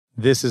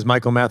This is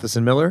Michael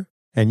Matheson Miller,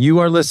 and you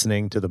are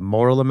listening to the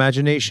Moral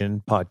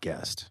Imagination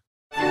Podcast.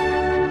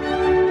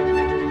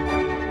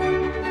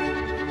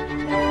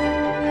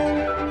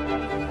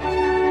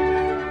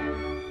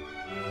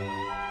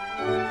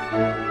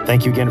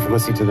 Thank you again for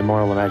listening to the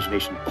Moral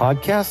Imagination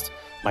Podcast.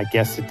 My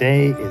guest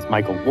today is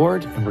Michael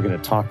Ward, and we're going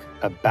to talk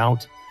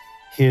about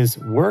his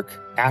work,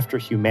 After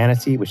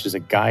Humanity, which is a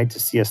guide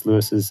to C.S.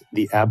 Lewis's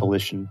The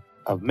Abolition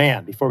of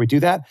Man. Before we do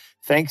that,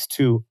 thanks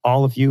to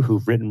all of you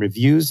who've written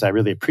reviews. I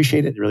really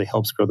appreciate it. It really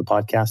helps grow the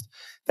podcast.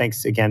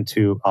 Thanks again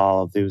to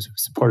all of those who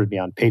supported me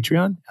on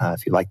Patreon.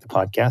 If you like the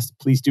podcast,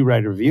 please do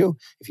write a review.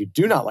 If you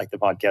do not like the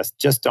podcast,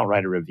 just don't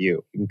write a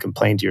review. You can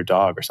complain to your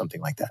dog or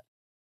something like that.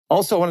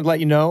 Also, I wanted to let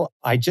you know,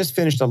 I just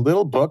finished a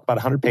little book, about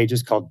 100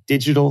 pages, called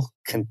Digital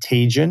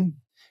Contagion.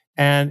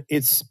 And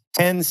it's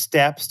 10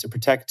 steps to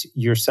protect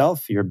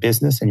yourself, your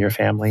business, and your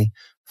family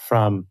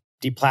from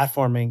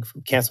deplatforming,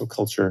 from cancel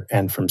culture,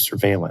 and from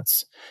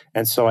surveillance.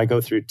 And so I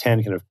go through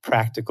 10 kind of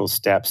practical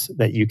steps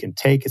that you can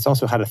take. It's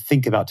also how to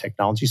think about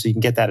technology. So you can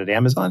get that at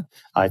Amazon.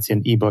 It's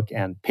in ebook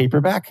and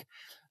paperback.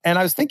 And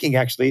I was thinking,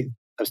 actually,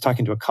 I was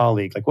talking to a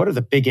colleague, like, what are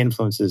the big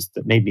influences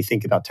that made me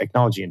think about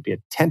technology and be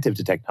attentive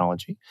to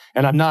technology?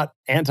 And I'm not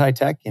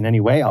anti-tech in any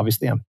way.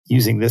 Obviously, I'm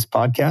using this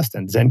podcast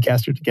and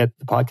Zencaster to get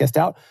the podcast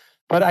out.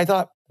 But I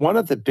thought one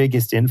of the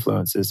biggest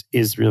influences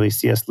is really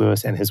C.S.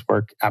 Lewis and his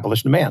work,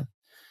 Abolition of Man.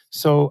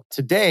 So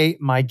today,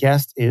 my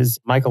guest is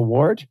Michael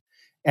Ward,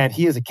 and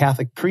he is a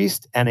Catholic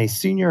priest and a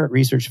senior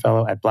research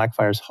fellow at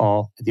Blackfriars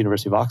Hall at the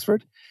University of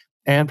Oxford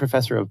and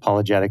professor of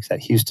apologetics at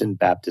Houston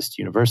Baptist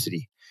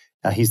University.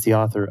 He's the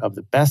author of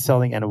the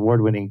best-selling and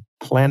award-winning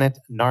Planet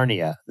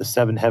Narnia, The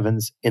Seven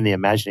Heavens in the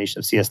Imagination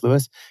of C.S.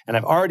 Lewis. And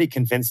I've already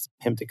convinced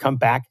him to come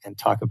back and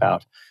talk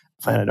about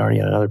Planet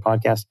Narnia on another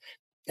podcast.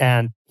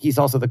 And he's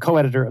also the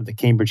co-editor of the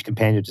Cambridge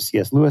Companion to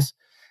C.S. Lewis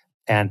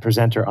and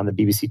presenter on the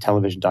BBC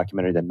television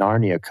documentary, The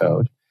Narnia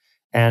Code.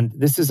 And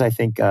this is, I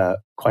think,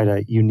 quite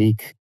a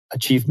unique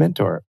achievement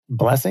or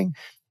blessing.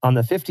 On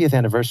the 50th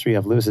anniversary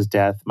of Lewis's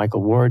death,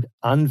 Michael Ward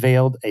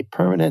unveiled a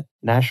permanent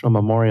national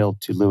memorial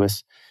to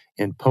Lewis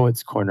in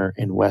Poets' Corner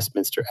in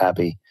Westminster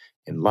Abbey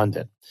in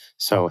London.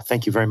 So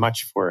thank you very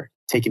much for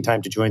taking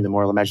time to join the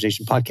Moral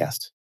Imagination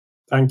Podcast.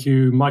 Thank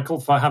you, Michael,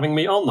 for having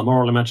me on the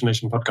Moral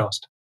Imagination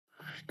Podcast.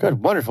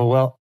 Good, wonderful.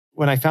 Well,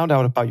 when I found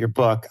out about your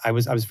book, I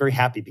was very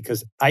happy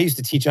because I used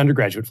to teach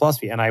undergraduate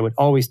philosophy, and I would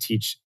always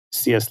teach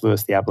C.S.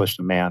 Lewis, The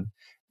Abolition of Man.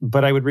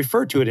 But I would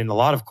refer to it in a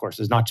lot of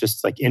courses, not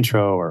just like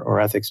intro or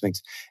ethics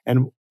things.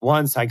 And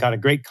once I got a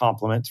great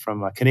compliment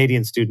from a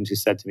Canadian student who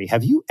said to me,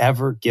 "Have you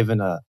ever given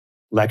a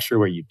lecture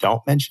where you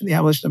don't mention The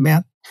Abolition of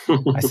Man?"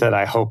 I said,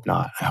 I hope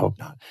not. I hope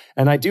not.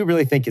 And I do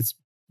really think it's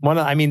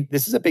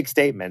this is a big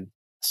statement,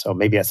 so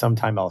maybe at some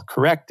time I'll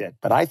correct it.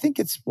 But I think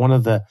it's one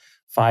of the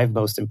 5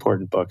 most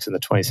important books in the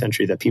 20th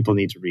century that people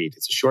need to read.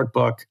 It's a short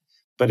book,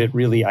 but it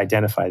really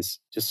identifies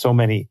just so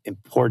many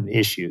important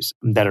issues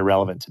that are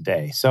relevant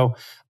today. So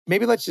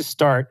maybe let's just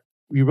start.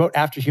 You wrote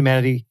After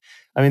Humanity.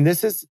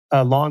 This is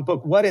a long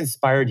book. What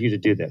inspired you to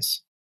do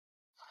this?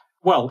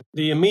 Well,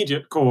 the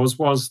immediate cause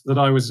was that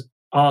I was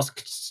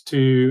asked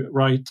to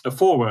write a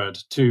foreword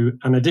to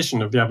an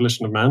edition of The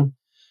Abolition of Man.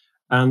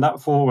 And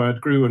that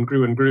foreword grew and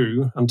grew and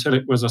grew until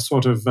it was a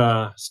sort of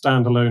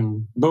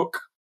standalone book.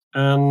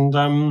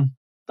 And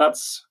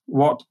that's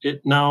what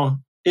it now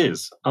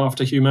is,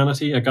 After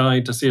Humanity, a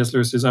guide to C.S.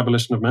 Lewis's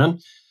Abolition of Man.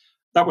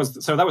 That was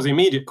the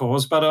immediate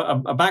cause, but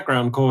a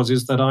background cause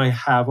is that I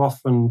have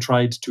often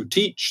tried to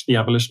teach The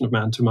Abolition of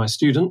Man to my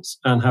students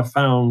and have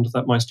found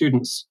that my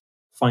students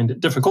find it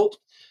difficult.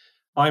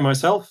 I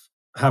myself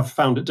have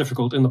found it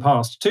difficult in the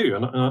past too,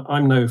 and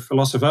I'm no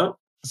philosopher,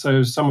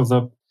 so some of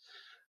the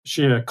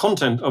sheer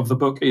content of the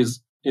book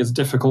is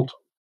difficult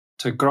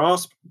to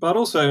grasp, but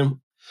also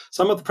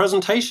some of the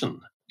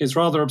presentation is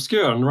rather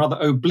obscure and rather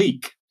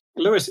oblique.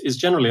 Lewis is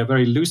generally a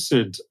very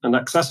lucid and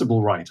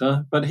accessible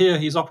writer, but here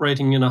he's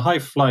operating in a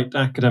high-flight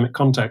academic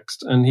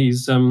context, and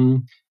he's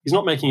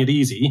not making it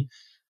easy.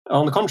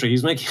 On the contrary,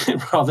 he's making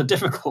it rather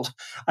difficult.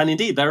 And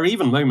indeed, there are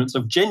even moments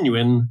of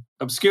genuine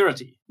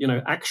obscurity,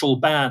 actual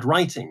bad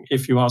writing,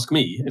 if you ask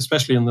me,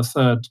 especially in the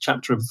 3rd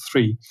chapter of the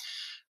 3.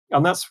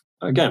 And that's,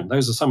 again,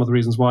 those are some of the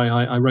reasons why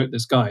I wrote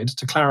this guide,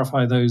 to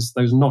clarify those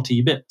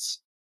knotty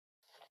bits.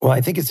 Well, I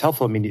think it's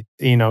helpful.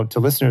 To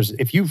listeners,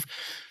 if you've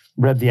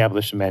read The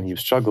Abolition of Man, you've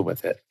struggled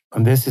with it,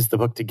 and this is the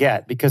book to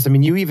get. Because,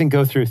 you even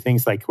go through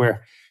things like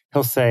where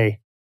he'll say,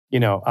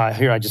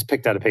 here, I just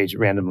picked out a page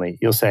randomly.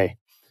 You'll say,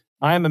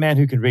 "I am a man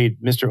who can read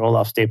Mr.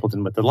 Olaf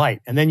Stapleton with delight."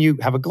 And then you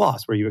have a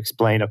gloss where you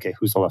explain, okay,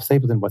 who's Olaf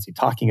Stapleton? What's he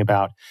talking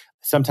about?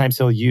 Sometimes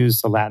he'll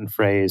use a Latin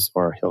phrase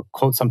or he'll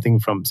quote something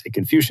from, say,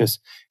 Confucius,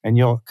 and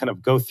you'll kind of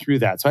go through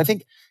that. So I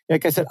think,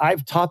 like I said,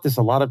 I've taught this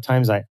a lot of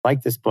times. I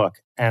like this book,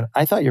 and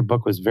I thought your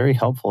book was very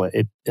helpful.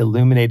 It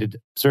illuminated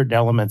certain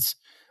elements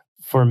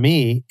for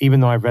me, even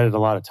though I've read it a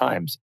lot of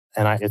times,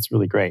 and it's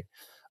really great.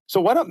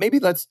 So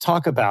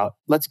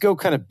let's go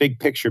kind of big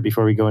picture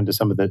before we go into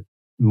some of the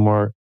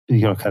more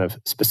kind of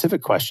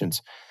specific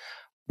questions.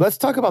 Let's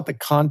talk about the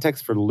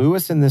context for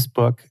Lewis in this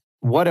book,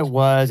 what it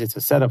was. It's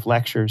a set of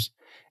lectures.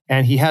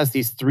 And he has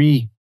these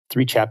three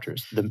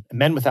chapters: the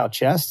Men Without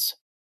Chests,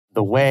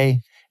 The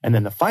Way, and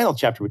then the final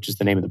chapter, which is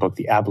the name of the book,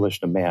 The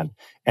Abolition of Man.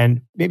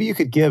 And maybe you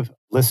could give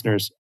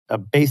listeners a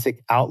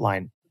basic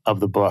outline of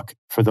the book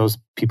for those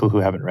people who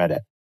haven't read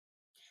it.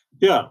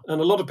 Yeah, and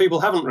a lot of people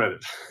haven't read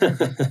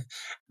it.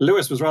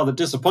 Lewis was rather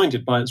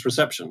disappointed by its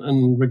reception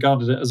and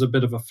regarded it as a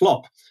bit of a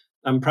flop.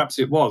 And perhaps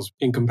it was,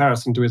 in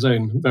comparison to his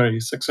own very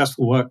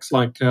successful works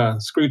like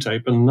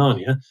Screwtape and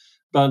Narnia.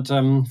 But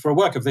for a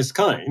work of this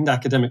kind,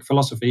 academic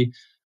philosophy,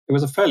 it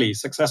was a fairly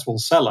successful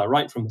seller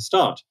right from the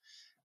start.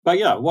 But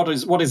yeah, what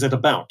is it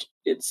about?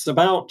 It's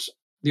about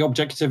the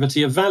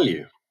objectivity of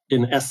value.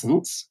 In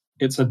essence,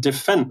 it's a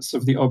defense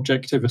of the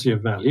objectivity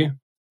of value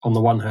on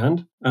the one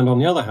hand, and on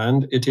the other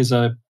hand, it is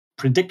a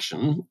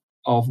prediction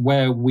of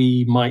where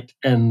we might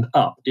end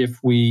up if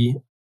we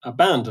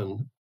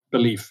abandon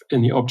belief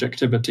in the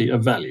objectivity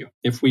of value.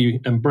 If we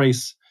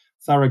embrace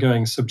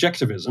thoroughgoing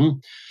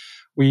subjectivism,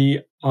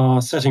 we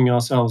are setting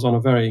ourselves on a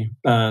very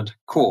bad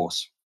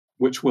course,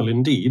 which will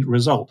indeed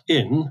result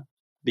in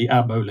the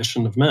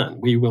abolition of man.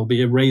 We will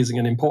be erasing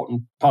an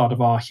important part of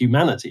our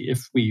humanity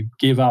if we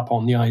give up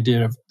on the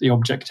idea of the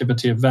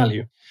objectivity of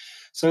value.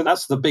 So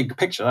that's the big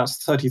picture.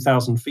 That's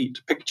 30,000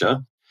 feet picture.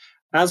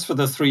 As for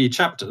the three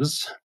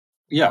chapters,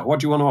 yeah, what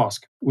do you want to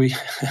ask?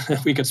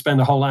 We could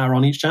spend a whole hour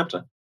on each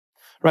chapter.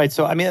 Right.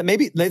 So, I mean,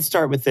 maybe let's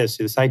start with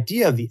this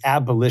idea of the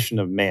abolition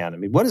of man. I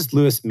mean, what does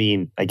Lewis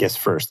mean, I guess,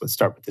 first? Let's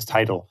start with this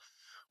title.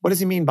 What does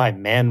he mean by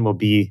man will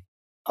be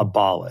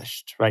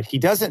abolished, right? He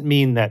doesn't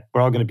mean that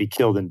we're all going to be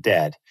killed and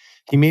dead.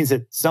 He means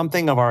that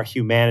something of our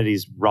humanity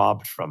is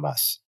robbed from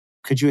us.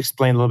 Could you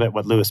explain a little bit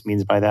what Lewis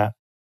means by that?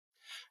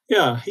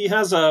 Yeah, he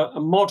has a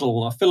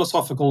model, a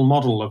philosophical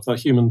model of the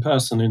human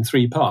person in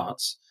three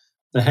parts: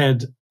 the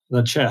head,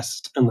 the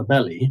chest, and the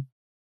belly.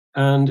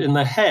 And in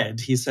the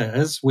head, he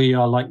says, we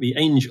are like the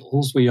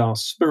angels, we are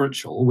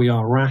spiritual, we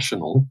are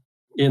rational.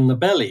 In the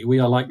belly, we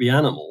are like the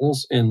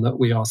animals in that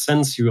we are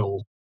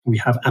sensual, we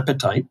have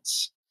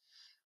appetites.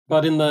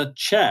 But in the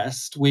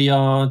chest, we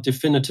are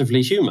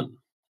definitively human,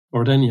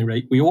 or at any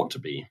rate, we ought to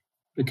be,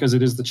 because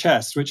it is the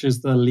chest which is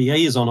the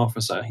liaison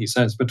officer, he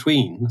says,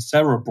 between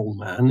cerebral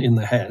man in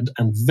the head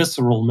and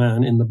visceral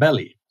man in the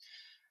belly.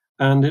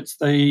 And it's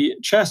the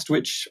chest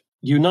which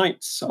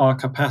unites our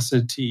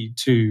capacity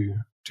to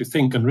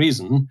think and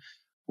reason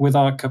with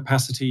our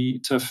capacity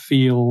to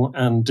feel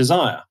and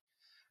desire.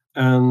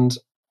 And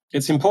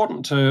it's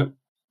important to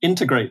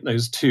integrate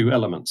those two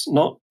elements,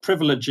 not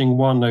privileging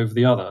one over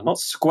the other, not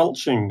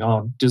squelching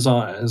our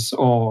desires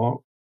or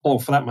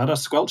for that matter,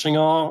 squelching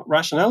our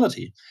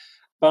rationality,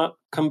 but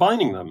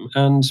combining them.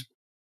 And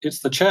it's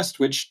the chest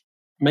which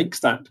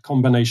makes that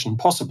combination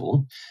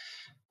possible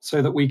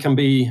so that we can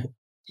be,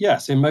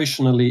 yes,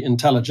 emotionally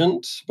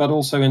intelligent, but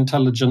also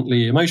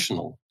intelligently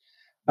emotional.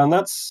 And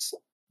that's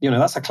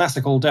a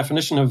classical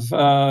definition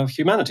of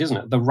humanity, isn't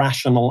it? The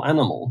rational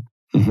animal.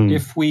 Mm-hmm.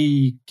 If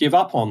we give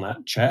up on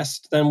that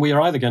chest, then we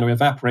are either going to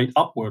evaporate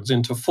upwards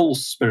into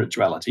false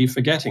spirituality,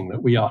 forgetting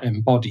that we are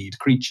embodied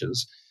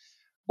creatures,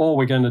 or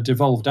we're going to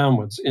devolve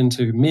downwards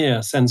into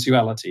mere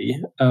sensuality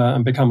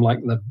and become like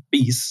the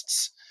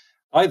beasts.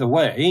 Either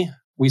way,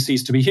 we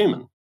cease to be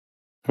human.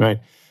 Right.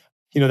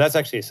 That's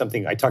actually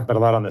something I talk about a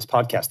lot on this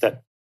podcast,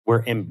 that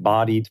we're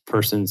embodied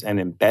persons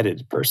and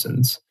embedded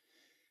persons.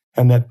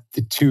 And that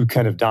the two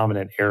kind of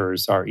dominant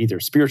errors are either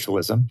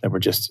spiritualism, that we're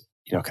just,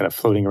 kind of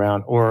floating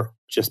around, or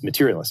just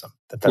materialism,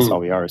 that's all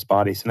we are as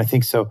bodies. And I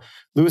think so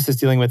Lewis is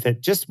dealing with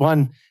it. Just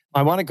one,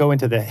 I want to go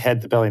into the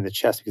head, the belly, and the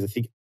chest, because I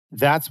think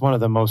that's one of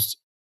the most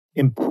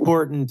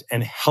important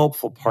and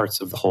helpful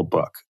parts of the whole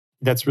book.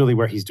 That's really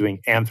where he's doing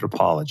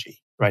anthropology,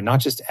 right?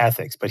 Not just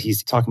ethics, but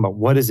he's talking about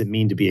what does it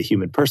mean to be a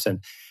human person?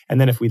 And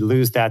then if we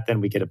lose that,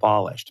 then we get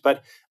abolished.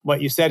 But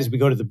what you said is we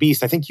go to the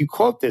beast. I think you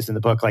quote this in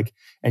the book,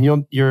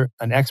 and you're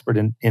an expert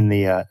in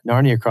the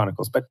Narnia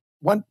Chronicles. But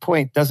one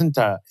point is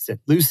it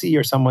Lucy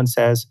or someone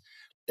says,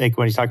 like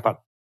when you talk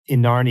about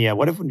in Narnia,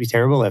 what if it would be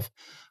terrible if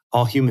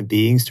all human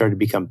beings started to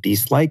become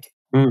beast-like?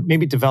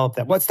 Maybe develop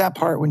that. What's that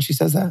part when she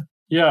says that?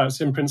 Yeah,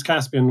 it's in Prince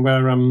Caspian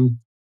where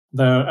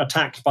they're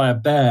attacked by a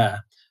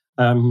bear,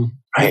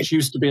 which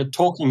used to be a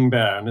talking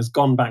bear and has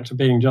gone back to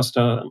being just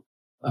a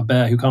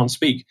bear who can't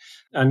speak.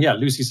 And yeah,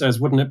 Lucy says,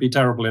 wouldn't it be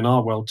terrible in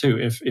our world too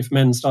if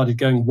men started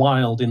going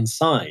wild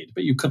inside,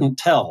 but you couldn't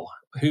tell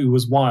who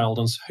was wild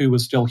and who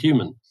was still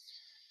human.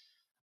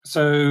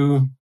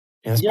 So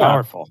it's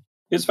powerful.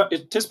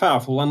 It is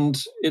powerful,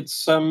 and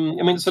it's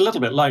it's a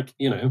little bit like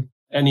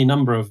any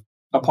number of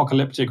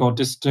apocalyptic or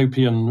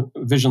dystopian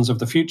visions of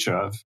the future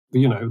of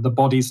the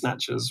body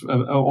snatchers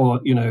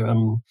or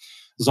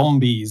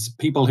zombies,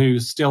 people who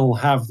still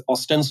have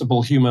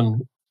ostensible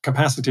human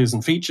capacities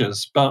and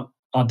features but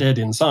are dead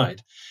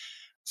inside.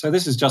 So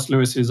this is just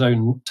Lewis's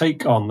own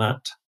take on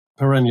that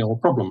perennial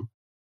problem.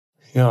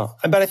 Yeah,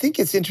 but I think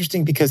it's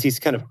interesting because he's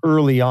kind of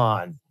early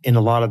on in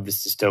a lot of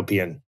this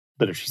dystopian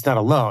literature. He's not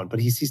alone,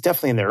 but he's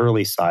definitely in the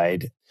early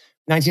side.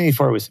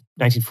 1984 was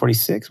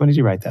 1946. When did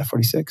you write that?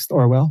 46,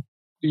 Orwell?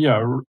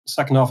 Yeah,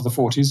 second half of the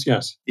 40s,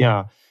 yes.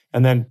 Yeah.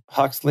 And then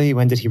Huxley,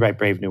 when did he write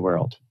Brave New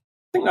World?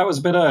 think that was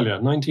a bit earlier,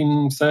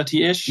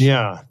 1930-ish.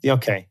 Yeah.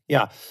 Okay.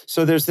 Yeah.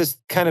 So there's this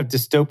kind of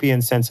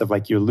dystopian sense of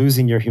like you're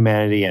losing your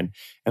humanity, and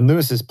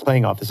Lewis is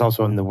playing off this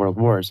also in the World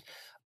Wars.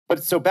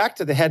 But so back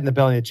to the head and the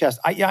belly and the chest.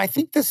 I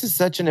think this is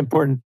such an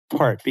important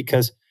part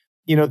because,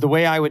 the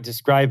way I would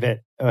describe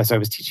it as I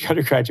was teaching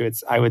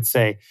undergraduates, I would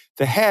say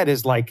the head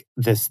is like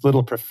this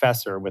little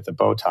professor with a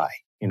bow tie,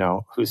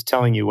 who's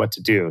telling you what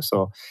to do.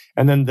 So,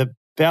 and then the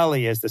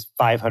belly is this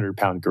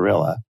 500-pound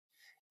gorilla.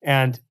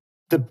 And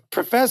the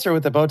professor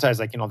with the bow tie is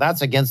like,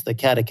 that's against the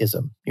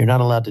catechism. You're not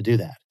allowed to do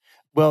that.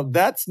 Well,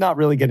 that's not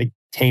really going to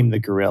tame the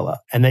gorilla.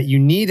 And that you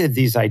needed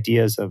these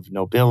ideas of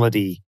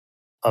nobility,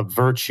 of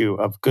virtue,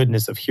 of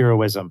goodness, of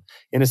heroism,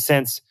 in a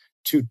sense,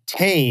 to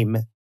tame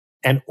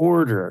and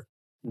order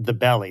the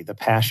belly, the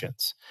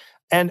passions.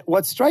 And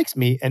what strikes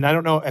me, and I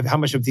don't know how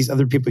much of these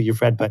other people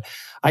you've read, but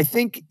I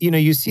think,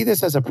 you see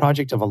this as a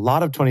project of a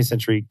lot of 20th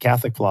century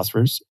Catholic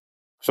philosophers.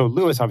 So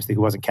Lewis, obviously,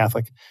 who wasn't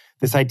Catholic,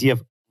 this idea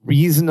of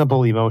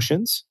reasonable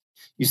emotions.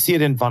 You see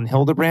it in von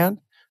Hildebrand,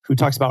 who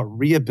talks about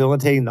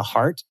rehabilitating the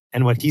heart.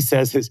 And what he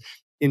says is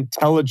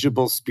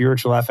intelligible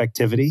spiritual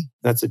affectivity.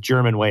 That's a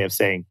German way of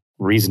saying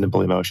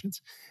reasonable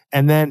emotions.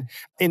 And then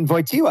in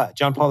Wojtyła,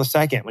 John Paul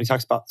II, when he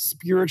talks about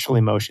spiritual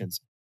emotions.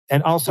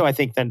 And also, I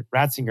think then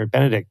Ratzinger,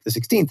 Benedict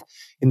XVI,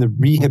 in the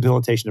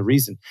rehabilitation of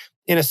reason.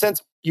 In a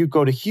sense, you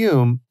go to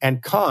Hume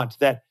and Kant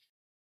that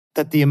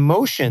the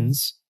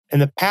emotions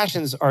and the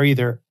passions are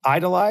either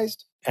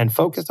idolized and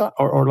focused on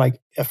or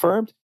like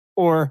affirmed,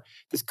 or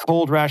this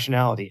cold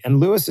rationality. And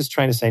Lewis is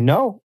trying to say,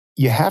 no,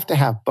 you have to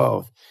have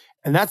both.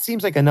 And that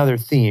seems like another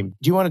theme.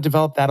 Do you want to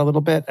develop that a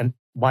little bit and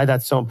why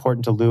that's so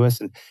important to Lewis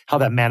and how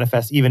that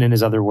manifests even in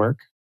his other work?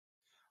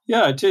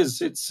 Yeah, it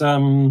is. It's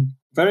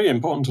very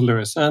important to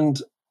Lewis. And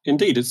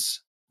indeed,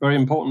 it's very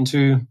important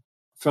to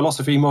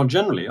philosophy more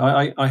generally.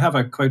 I have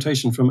a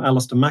quotation from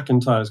Alistair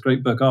MacIntyre's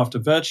great book, After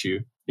Virtue.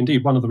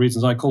 Indeed, one of the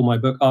reasons I call my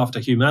book After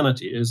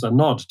Humanity is a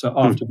nod to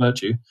After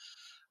Virtue.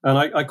 And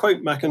I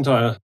quote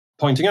MacIntyre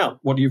pointing out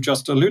what you've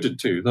just alluded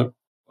to, that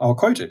I'll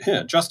quote it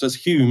here. Just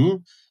as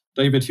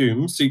David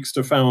Hume, seeks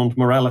to found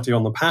morality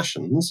on the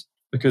passions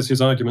because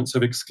his arguments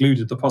have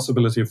excluded the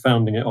possibility of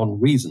founding it on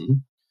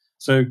reason,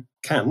 so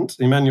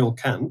Immanuel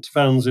Kant,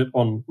 founds it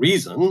on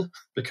reason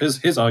because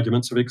his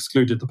arguments have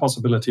excluded the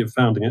possibility of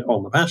founding it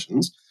on the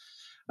passions.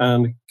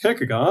 And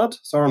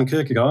Søren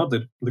Kierkegaard,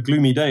 the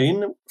gloomy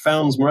Dane,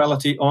 founds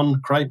morality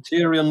on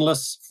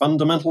criterionless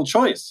fundamental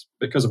choice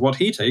because of what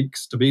he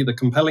takes to be the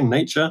compelling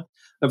nature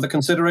of the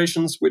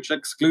considerations which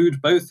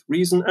exclude both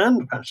reason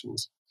and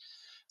passions.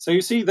 So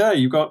you see there,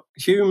 you've got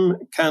Hume,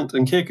 Kant,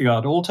 and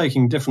Kierkegaard all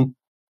taking different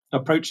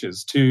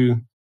approaches to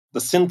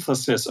the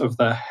synthesis of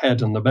the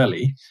head and the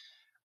belly,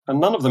 and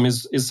none of them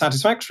is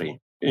satisfactory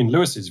in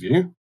Lewis's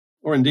view,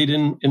 or indeed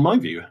in my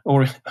view,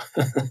 or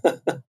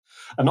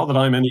and not that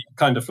I'm any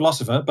kind of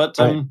philosopher, but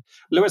right.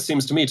 Lewis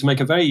seems to me to make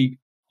a very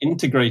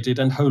integrated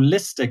and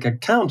holistic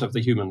account of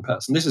the human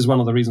person. This is one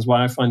of the reasons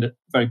why I find it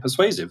very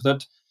persuasive,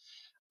 that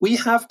we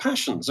have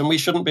passions and we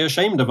shouldn't be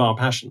ashamed of our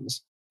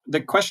passions.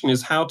 The question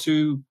is how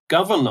to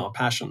govern our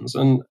passions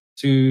and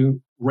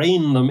to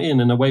rein them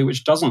in a way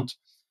which doesn't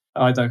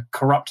either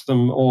corrupt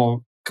them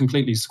or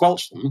completely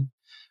squelch them,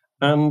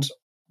 and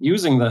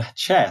using the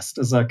chest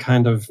as a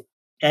kind of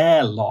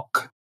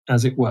airlock,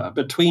 as it were,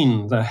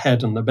 between the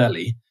head and the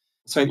belly.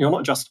 So you're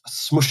not just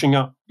smushing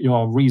up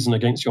your reason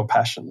against your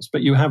passions,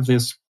 but you have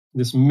this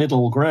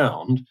middle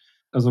ground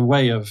as a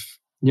way of,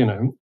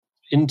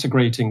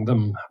 integrating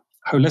them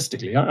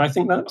holistically. I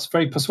think that's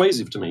very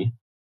persuasive to me.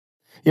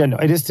 Yeah, no,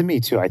 it is to me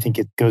too. I think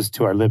it goes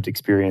to our lived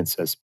experience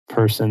as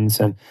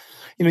persons. And,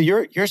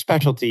 your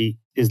specialty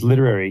is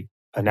literary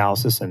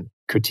analysis and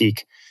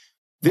critique.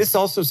 This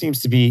also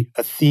seems to be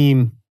a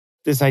theme.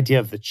 This idea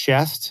of the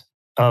chest,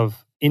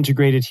 of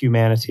integrated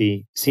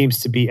humanity seems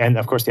to be, and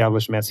of course the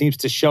Abolition of Man seems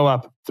to show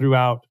up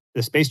throughout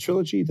the Space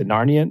Trilogy, the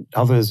Narnia,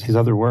 all his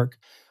other work.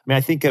 I mean,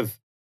 I think of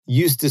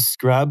Eustace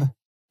Scrubb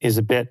is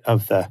a bit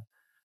of the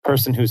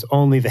person who's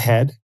only the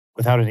head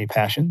without any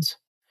passions,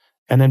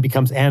 and then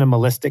becomes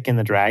animalistic in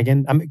The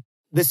Dragon. I mean,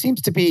 this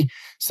seems to be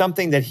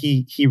something that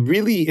he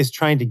really is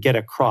trying to get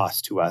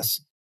across to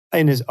us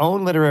in his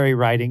own literary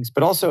writings,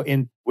 but also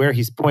in where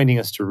he's pointing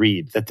us to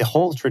read, that the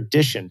whole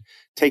tradition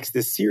takes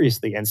this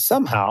seriously. And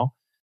somehow,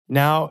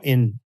 now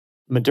in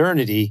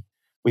modernity,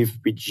 we've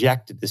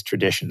rejected this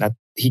tradition. That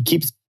he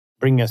keeps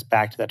bringing us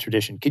back to that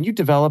tradition. Can you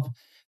develop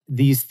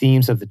these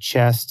themes of the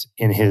chest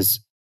in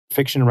his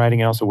fiction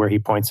writing and also where he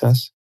points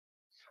us?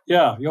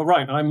 Yeah, you're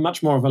right. I'm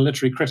much more of a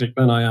literary critic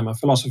than I am a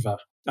philosopher.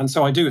 And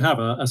so I do have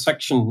a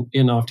section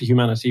in After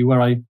Humanity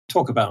where I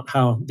talk about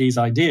how these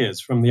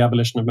ideas from the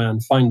Abolition of Man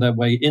find their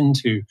way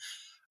into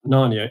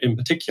Narnia in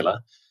particular,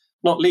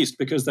 not least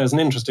because there's an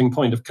interesting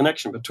point of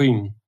connection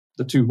between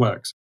the two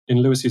works in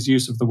Lewis's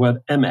use of the word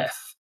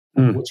emeth,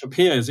 which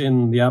appears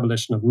in the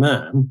Abolition of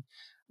Man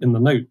in the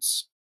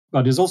notes,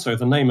 but is also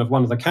the name of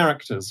one of the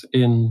characters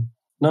in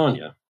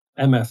Narnia.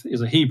 Emeth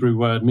is a Hebrew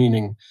word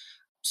meaning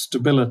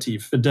stability,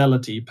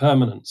 fidelity,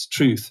 permanence,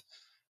 truth.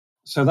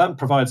 So that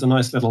provides a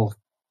nice little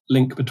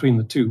link between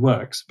the two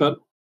works. But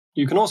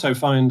you can also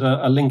find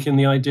a link in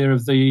the idea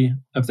of the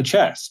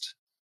chest.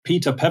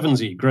 Peter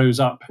Pevensey grows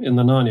up in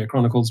the Narnia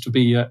Chronicles to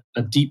be a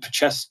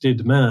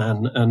deep-chested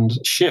man, and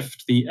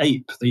Shift, the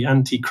ape, the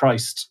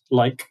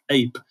Antichrist-like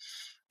ape,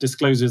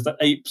 discloses that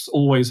apes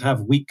always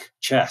have weak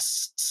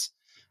chests.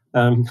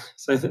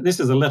 So this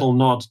is a little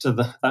nod to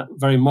that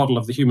very model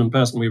of the human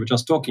person we were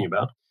just talking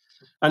about.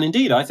 And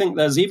indeed, I think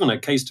there's even a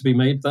case to be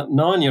made that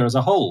Narnia as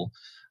a whole,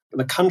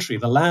 the country,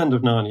 the land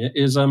of Narnia,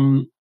 is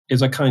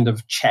a kind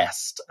of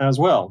chest as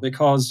well,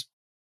 because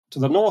to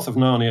the north of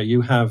Narnia,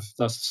 you have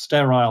the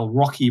sterile,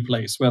 rocky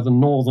place where the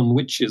northern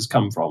witches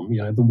come from.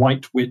 You know, the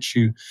white witch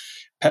who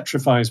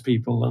petrifies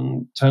people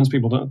and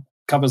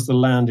covers the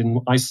land in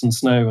ice and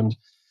snow. And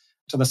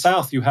to the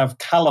south, you have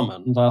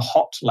Calaman, the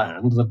hot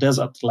land, the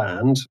desert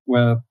land,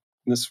 where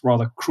this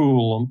rather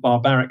cruel and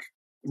barbaric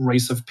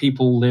race of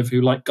people live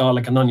who like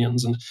garlic and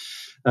onions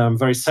and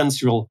very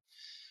sensual.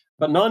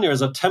 But Narnia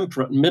is a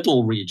temperate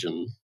middle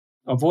region,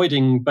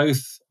 avoiding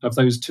both of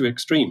those two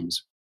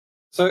extremes.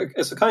 So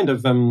it's a kind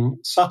of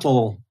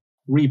subtle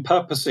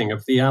repurposing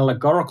of the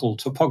allegorical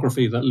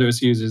topography that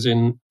Lewis uses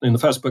in the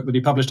first book that he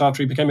published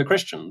after he became a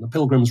Christian, The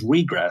Pilgrim's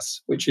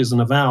Regress, which is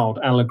an avowed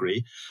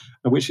allegory,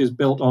 which is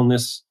built on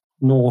this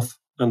north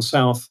and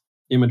south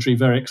imagery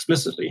very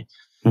explicitly.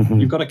 Mm-hmm.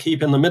 You've got to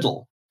keep in the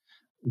middle.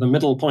 The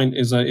middle point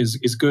is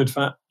good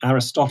for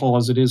Aristotle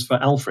as it is for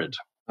Alfred,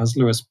 as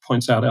Lewis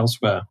points out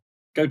elsewhere.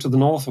 Go to the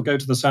north or go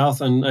to the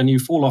south and you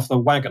fall off the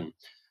wagon.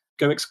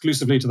 Go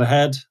exclusively to the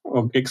head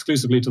or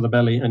exclusively to the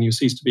belly, and you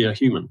cease to be a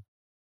human.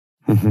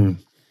 Mm-hmm.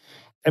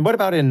 And what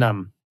about in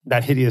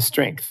That Hideous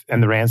Strength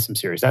and the Ransom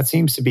series? That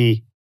seems to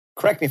be,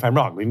 correct me if I'm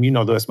wrong, I mean, you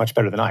know Lewis much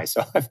better than I,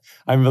 so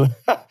I'm really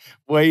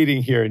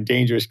waiting here in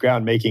dangerous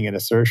ground making an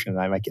assertion.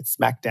 I might get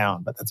smacked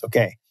down, but that's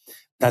okay.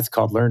 That's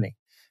called learning.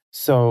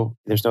 So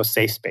there's no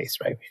safe space,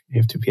 right?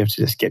 You have to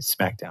just get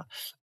smacked down.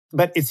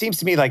 But it seems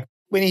to me like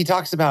when he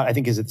talks about, I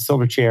think, is it the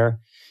silver chair?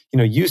 You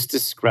know,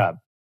 Eustace Scrubb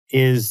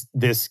is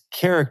this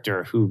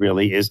character who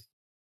really is,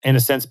 in a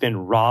sense, been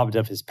robbed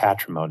of his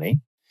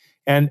patrimony.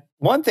 And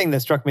one thing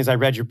that struck me as I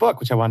read your book,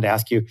 which I wanted to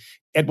ask you,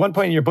 at one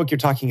point in your book, you're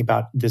talking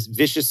about this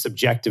vicious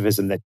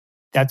subjectivism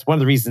that's one of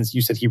the reasons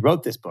you said he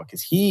wrote this book,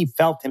 is he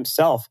felt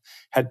himself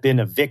had been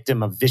a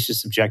victim of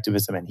vicious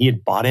subjectivism and he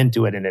had bought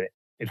into it and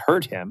it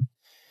hurt him.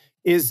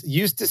 Is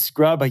Eustace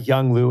Scrubb a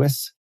young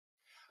Lewis?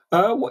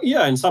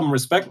 Yeah, in some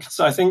respects,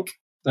 I think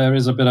there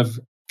is a bit of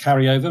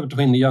carryover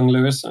between the young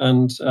Lewis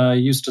and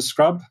Eustace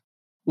Scrubb.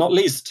 Not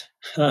least,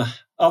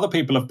 other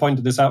people have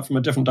pointed this out from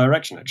a different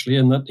direction, actually,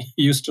 in that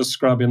Eustace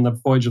Scrubb in The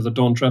Voyage of the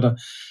Dawn Treader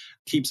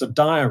keeps a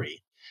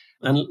diary.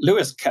 And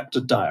Lewis kept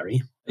a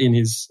diary in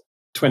his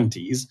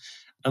 20s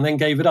and then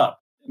gave it up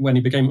when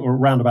he became, or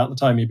around about the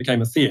time he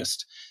became a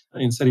theist.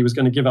 And he said he was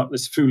going to give up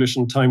this foolish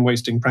and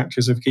time-wasting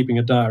practice of keeping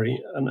a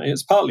diary. And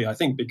it's partly, I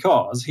think,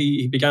 because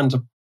he began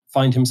to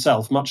find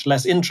himself much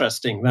less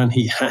interesting than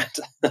he had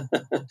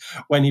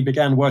when he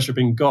began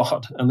worshipping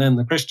God and then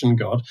the Christian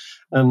God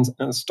and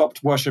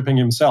stopped worshipping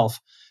himself.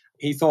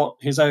 He thought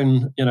his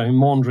own,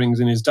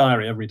 maunderings in his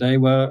diary every day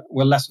were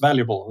less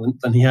valuable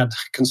than he had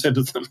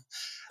considered them.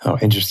 Oh,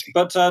 interesting.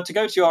 But to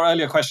go to your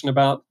earlier question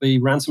about the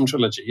Ransom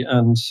trilogy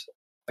and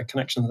the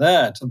connection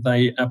there to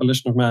the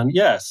Abolition of Man,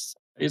 yes,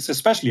 it's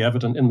especially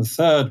evident in the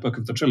third book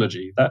of the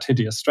trilogy, That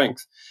Hideous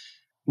Strength,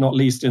 not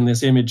least in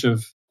this image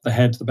of the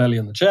head, the belly,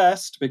 and the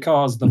chest,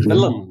 because the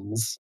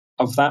villains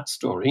of that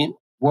story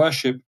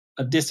worship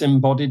a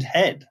disembodied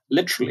head,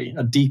 literally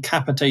a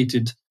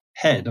decapitated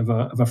head of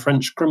a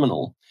French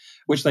criminal,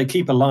 which they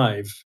keep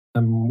alive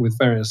with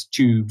various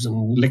tubes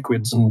and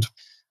liquids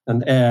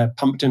and air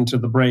pumped into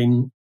the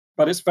brain.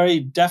 But it's very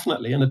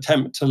definitely an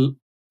attempt to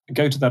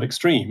go to that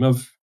extreme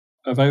of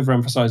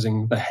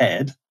overemphasizing the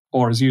head,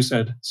 or as you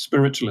said,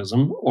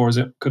 spiritualism, or as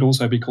it could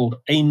also be called,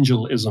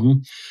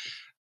 angelism.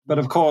 But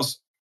of course,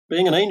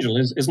 being an angel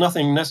is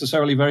nothing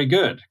necessarily very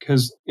good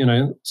because,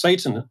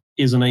 Satan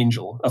is an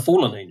angel, a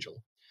fallen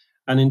angel.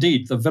 And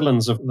indeed, the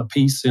villains of the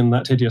piece in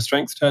That Hideous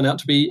Strength turn out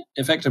to be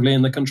effectively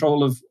in the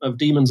control of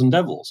demons and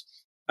devils.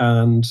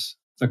 And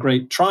the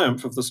great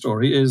triumph of the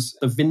story is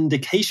the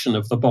vindication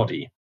of the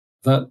body,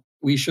 that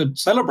we should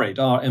celebrate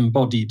our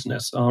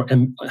embodiedness, our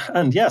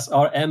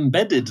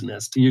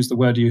embeddedness, to use the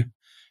word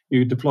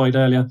you deployed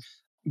earlier.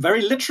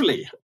 Very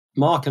literally,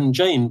 Mark and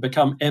Jane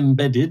become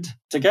embedded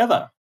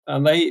together,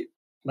 and they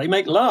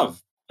make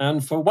love.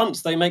 And for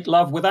once, they make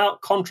love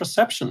without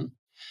contraception.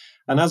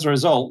 And as a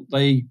result,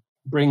 they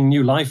bring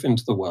new life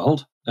into the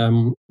world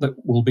that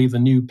will be the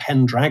new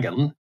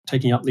Pendragon,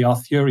 taking up the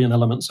Arthurian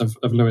elements of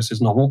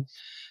Lewis's novel.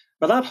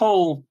 But that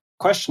whole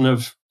question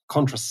of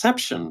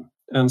contraception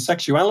and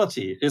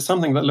sexuality is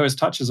something that Lewis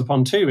touches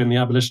upon too in The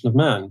Abolition of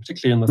Man,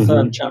 particularly in the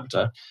third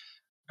chapter.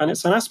 And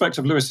it's an aspect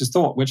of Lewis's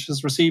thought which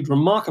has received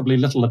remarkably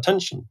little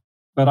attention.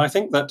 But I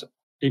think that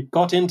it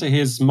got into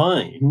his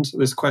mind,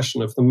 this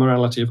question of the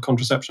morality of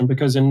contraception,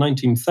 because in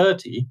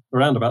 1930,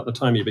 around about the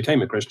time he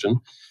became a Christian,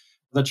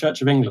 the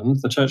Church of England,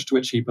 the church to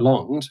which he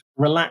belonged,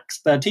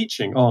 relaxed their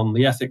teaching on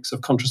the ethics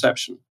of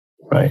contraception.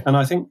 Right. And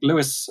I think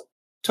Lewis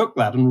took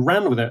that and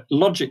ran with it,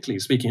 logically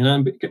speaking,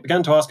 and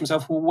began to ask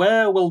himself, well,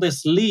 where will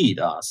this lead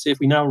us if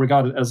we now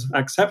regard it as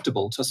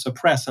acceptable to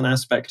suppress an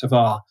aspect of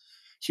our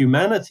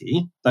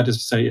humanity, that is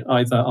to say,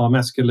 either our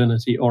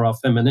masculinity or our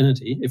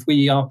femininity, if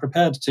we are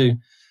prepared to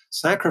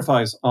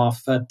sacrifice our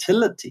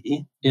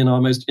fertility in our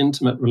most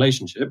intimate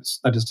relationships,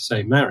 that is to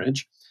say,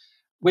 marriage,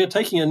 we're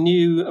taking a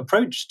new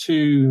approach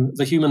to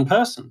the human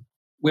person.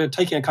 We're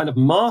taking a kind of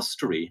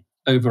mastery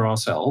over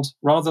ourselves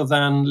rather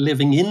than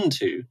living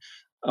into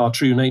our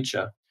true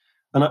nature.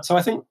 And so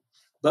I think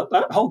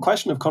that whole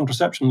question of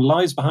contraception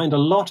lies behind a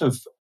lot of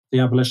the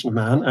abolition of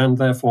man and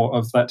therefore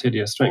of That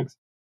Hideous Strength.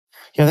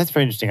 Yeah, that's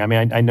very interesting. I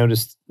mean, I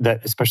noticed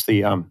that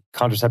especially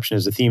contraception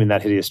is a theme in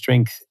That Hideous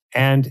Strength,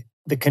 and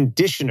the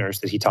conditioners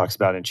that he talks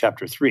about in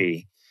chapter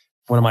 3.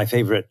 One of my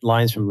favorite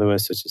lines from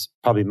Lewis, which is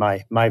probably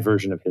my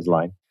version of his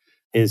line,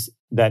 is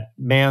that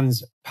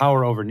man's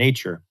power over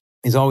nature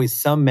is always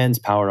some men's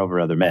power over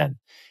other men.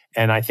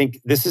 And I think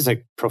this is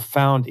a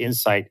profound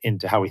insight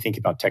into how we think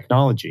about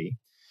technology.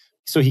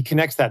 So he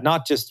connects that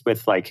not just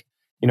with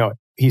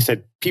he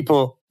said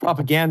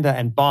propaganda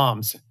and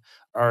bombs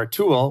are a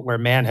tool where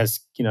man has,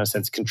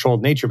 since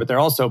controlled nature, but they're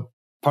also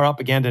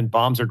propaganda and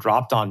bombs are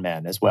dropped on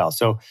men as well.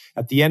 So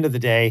at the end of the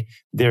day,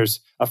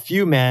 there's a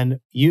few men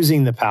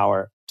using the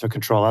power to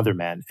control other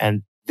men.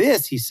 And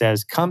this, he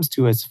says, comes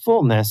to its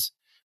fullness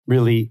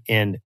really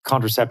in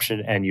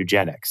contraception and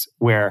eugenics,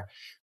 where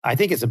I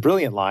think it's a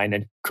brilliant line,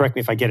 and correct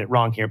me if I get it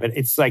wrong here, but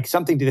it's like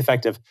something to the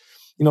effect of,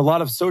 a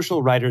lot of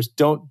social writers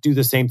don't do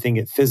the same thing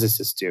that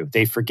physicists do.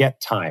 They forget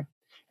time.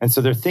 And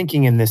so they're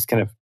thinking in this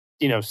kind of,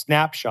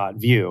 snapshot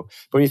view.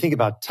 But when you think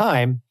about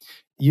time,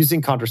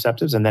 using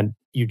contraceptives and then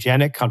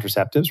eugenic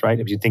contraceptives, right?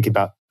 If you think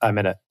about, I'm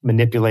going to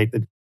manipulate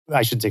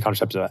I shouldn't say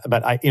contraceptives,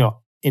 but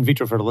in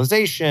vitro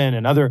fertilization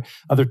and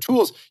other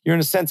tools, you're in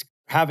a sense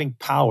having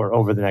power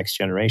over the next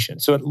generation.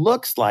 So it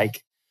looks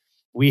like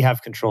we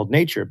have controlled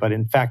nature, but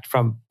in fact,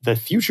 from the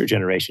future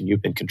generation,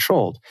 you've been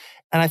controlled.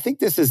 And I think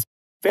this is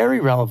very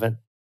relevant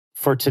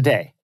for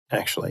today,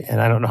 actually.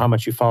 And I don't know how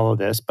much you follow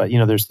this, but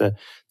there's the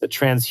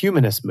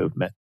transhumanist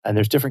movement, and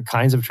there's different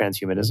kinds of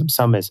transhumanism.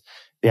 Some is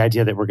the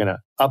idea that we're going to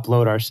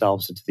upload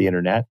ourselves into the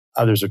internet.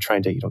 Others are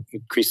trying to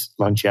increase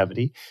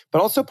longevity.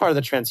 But also part of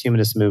the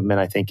transhumanist movement,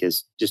 I think,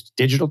 is just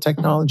digital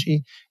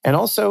technology and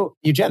also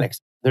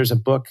eugenics. There's a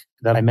book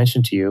that I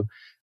mentioned to you.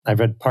 I've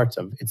read parts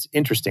of. It's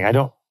interesting. I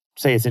don't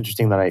say it's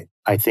interesting that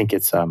I think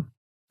it's,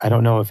 I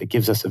don't know if it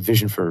gives us a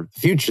vision for the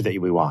future that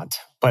we want,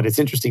 but it's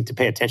interesting to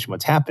pay attention to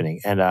what's happening.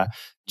 And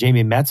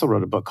Jamie Metzel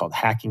wrote a book called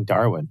Hacking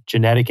Darwin,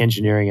 Genetic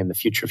Engineering and the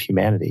Future of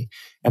Humanity.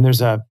 And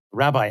there's a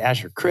Rabbi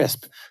Asher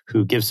Crisp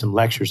who gives some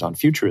lectures on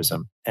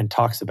futurism and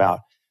talks about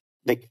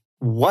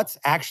what's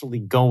actually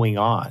going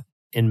on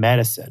in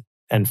medicine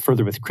and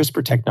further with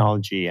CRISPR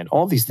technology and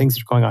all these things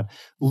that are going on.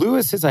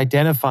 Lewis is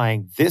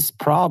identifying this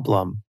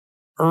problem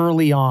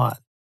early on,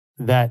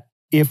 that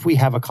if we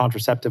have a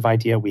contraceptive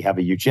idea, we have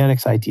a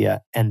eugenics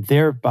idea, and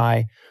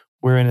thereby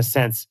we're in a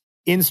sense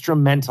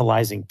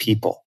instrumentalizing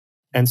people.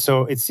 And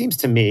so it seems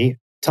to me,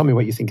 tell me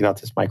what you think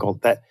about this, Michael,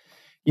 that,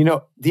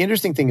 the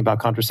interesting thing about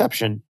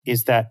contraception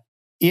is that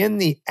in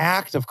the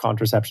act of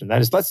contraception,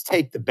 that is, let's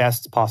take the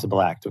best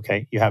possible act,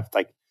 okay? You have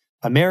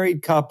a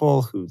married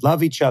couple who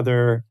love each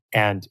other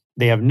and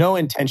they have no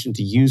intention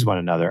to use one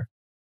another,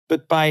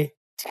 but by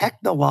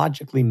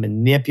technologically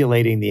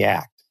manipulating the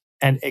act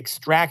and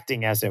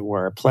extracting, as it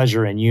were,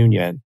 pleasure and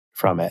union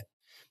from it,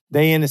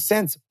 they, in a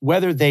sense,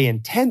 whether they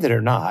intend it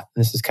or not,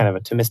 and this is kind of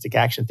a Thomistic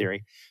action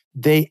theory,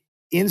 they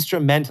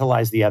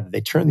instrumentalize the other. They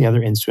turn the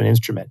other into an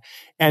instrument.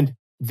 And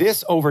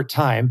this, over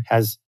time,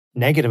 has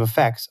negative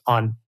effects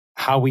on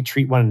how we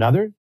treat one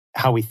another,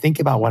 how we think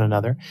about one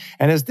another.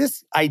 And as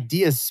this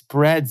idea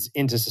spreads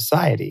into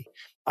society,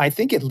 I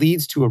think it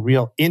leads to a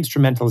real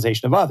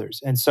instrumentalization of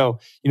others. And so,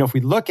 if we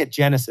look at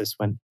Genesis,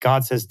 when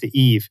God says to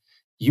Eve,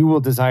 you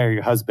will desire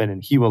your husband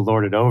and he will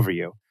lord it over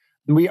you,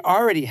 we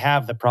already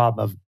have the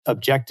problem of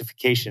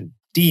objectification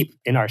deep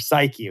in our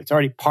psyche. It's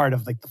already part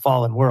of the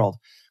fallen world.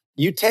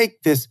 You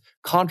take this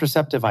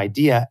contraceptive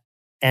idea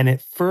and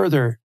it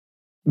further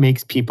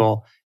makes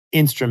people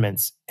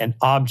instruments and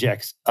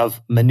objects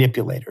of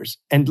manipulators.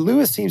 And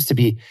Lewis seems to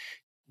be,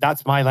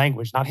 that's my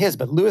language, not his,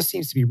 but Lewis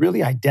seems to be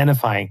really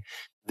identifying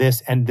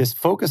this, and this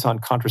focus on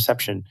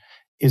contraception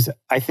is,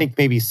 I think,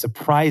 maybe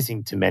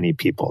surprising to many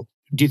people.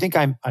 Do you think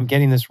I'm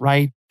getting this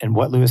right, and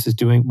what Lewis is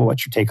doing? Well,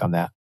 what's your take on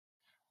that?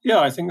 Yeah,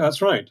 I think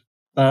that's right.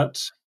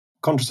 That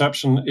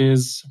contraception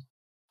is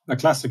a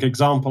classic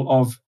example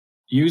of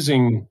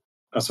using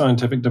a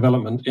scientific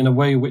development in a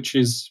way which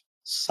is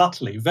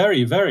subtly,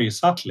 very, very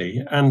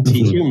subtly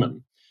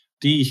anti-human,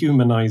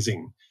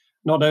 dehumanizing,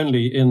 not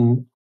only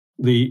in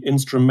the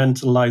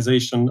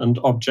instrumentalization and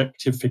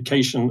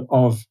objectification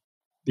of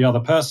the other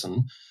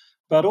person,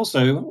 but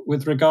also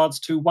with regards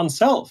to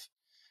oneself.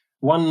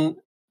 One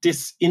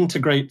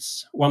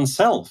disintegrates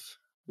oneself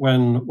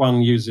when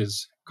one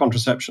uses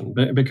contraception,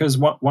 because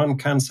what one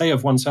can say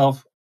of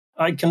oneself,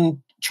 I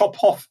can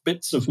chop off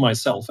bits of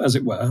myself, as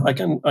it were. I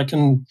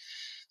can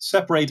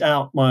separate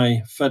out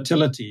my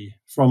fertility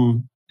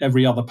from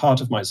every other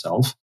part of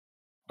myself,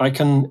 I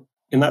can,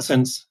 in that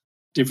sense,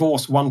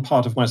 divorce one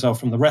part of myself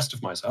from the rest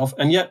of myself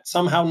and yet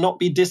somehow not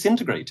be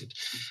disintegrated.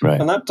 Right.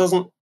 And that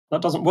doesn't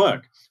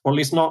work, or at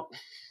least not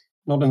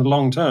in the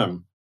long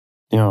term.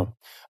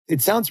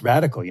 It sounds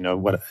radical,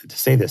 what to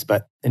say this,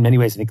 but in many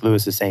ways, I think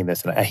Lewis is saying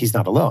this, and he's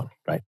not alone,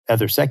 right?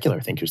 Other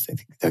secular thinkers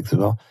think that as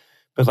well.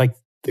 But like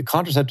the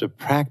contraceptive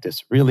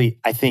practice really,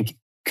 I think,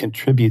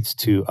 contributes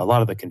to a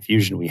lot of the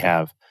confusion we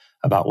have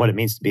about what it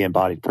means to be an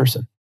embodied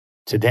person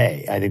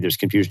today. I think there's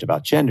confusion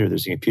about gender.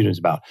 There's confusion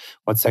about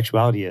what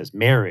sexuality is,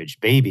 marriage,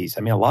 babies.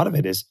 I mean, a lot of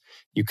it is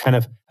you kind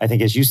of, I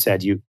think, as you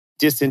said, you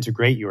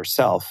disintegrate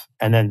yourself,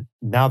 and then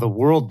now the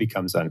world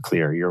becomes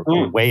unclear. Your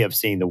way of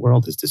seeing the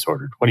world is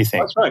disordered. What do you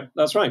think?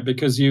 That's right.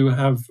 Because you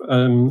have,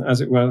 as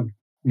it were,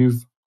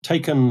 you've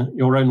taken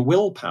your own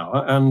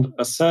willpower and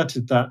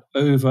asserted that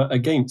over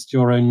against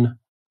your own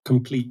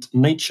complete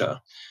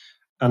nature.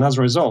 And as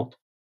a result,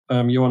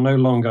 you are no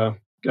longer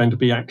going to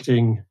be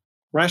acting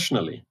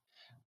rationally.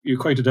 You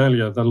quoted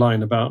earlier the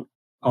line about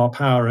our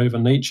power over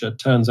nature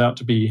turns out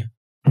to be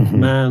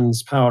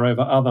man's power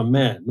over other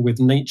men with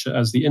nature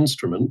as the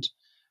instrument.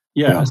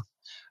 Yes,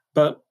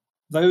 but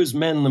those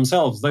men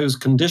themselves, those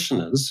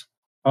conditioners,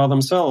 are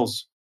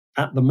themselves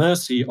at the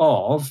mercy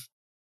of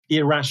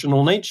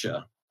irrational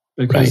nature,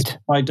 because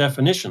by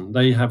definition,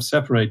 they have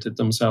separated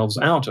themselves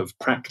out of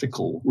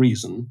practical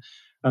reason,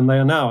 and they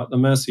are now at the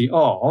mercy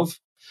of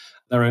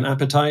their own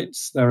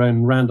appetites, their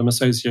own random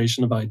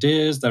association of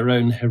ideas, their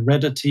own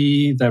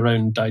heredity, their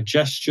own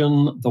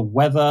digestion, the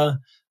weather,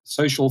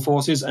 social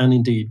forces, and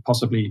indeed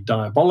possibly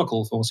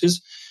diabolical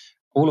forces,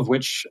 all of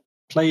which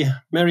play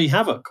merry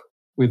havoc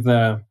with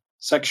their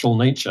sexual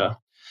nature.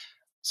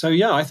 So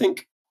yeah, I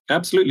think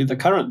absolutely the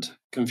current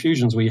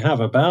confusions we have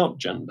about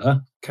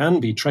gender can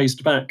be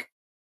traced back,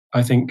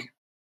 I think,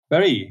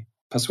 very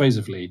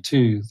persuasively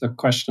to the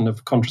question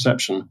of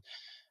contraception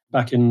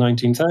back in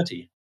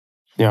 1930.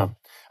 Yeah.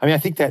 I mean, I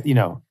think that,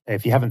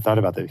 if you haven't thought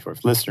about that before,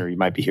 if listener, you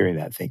might be hearing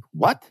that and think,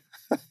 what?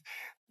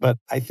 But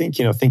I think,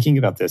 thinking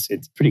about this,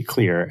 it's pretty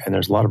clear. And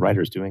there's a lot of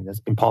writers doing this.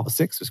 And Paul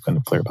VI was kind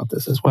of clear about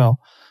this as well.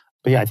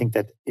 But yeah, I think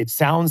that it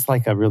sounds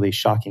like a really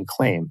shocking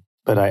claim.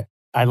 But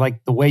I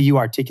like the way you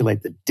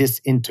articulate the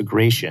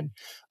disintegration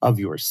of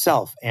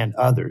yourself and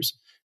others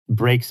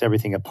breaks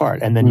everything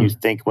apart. And then you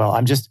think, well,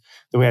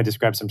 the way I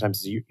describe sometimes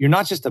is you're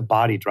not just a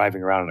body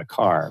driving around in a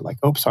car, like,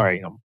 oh,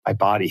 sorry, my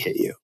body hit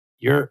you.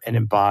 You're an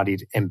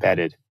embodied,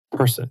 embedded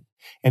person.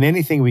 And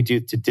anything we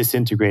do to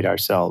disintegrate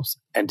ourselves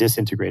and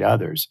disintegrate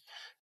others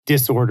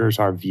disorders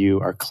our view,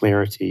 our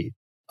clarity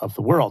of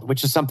the world,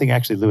 which is something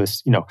actually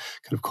Lewis, kind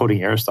of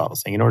quoting Aristotle,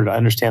 saying in order to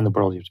understand the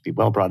world, you have to be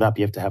well brought up.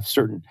 You have to have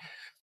certain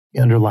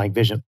underlying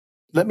vision.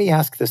 Let me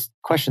ask this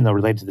question, though,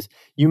 related to this.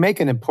 You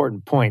make an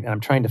important point, and I'm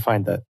trying to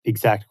find the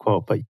exact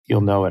quote, but you'll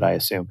know it, I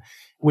assume,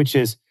 which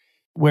is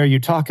where you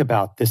talk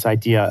about this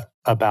idea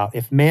about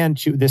if man,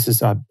 this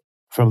is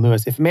from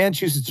Lewis, if man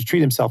chooses to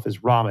treat himself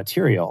as raw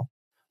material,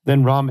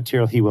 then raw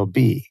material he will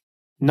be.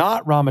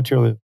 Not raw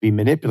material to be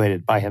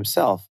manipulated by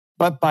himself,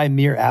 but by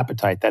mere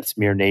appetite, that's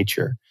mere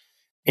nature,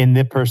 in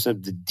the person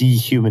of the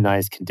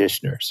dehumanized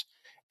conditioners.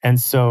 And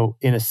so,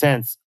 in a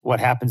sense, what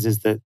happens is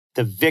that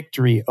the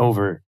victory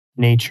over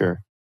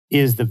nature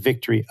is the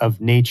victory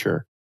of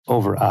nature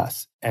over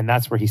us. And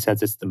that's where he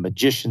says it's the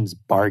magician's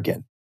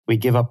bargain. We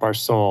give up our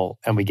soul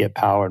and we get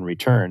power in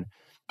return.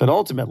 But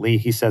ultimately,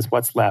 he says,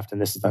 what's left? And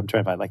this is what I'm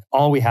trying to find. Like,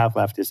 all we have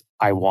left is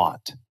I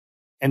want.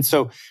 And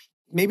so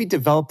maybe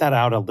develop that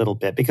out a little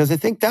bit, because I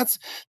think that's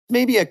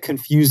maybe a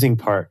confusing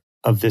part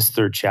of this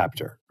third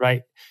chapter,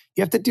 right?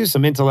 You have to do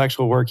some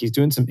intellectual work. He's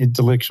doing some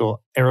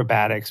intellectual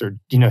aerobatics or,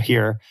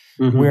 here,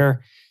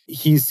 where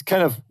he's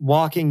kind of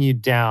walking you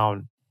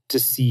down to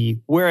see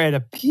where it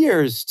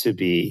appears to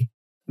be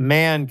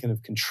man kind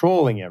of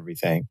controlling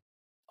everything.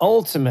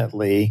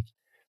 Ultimately,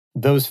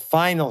 those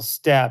final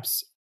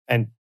steps,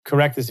 and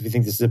correct this if you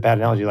think this is a bad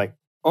analogy, like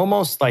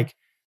almost like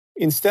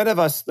instead of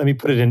us, let me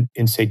put it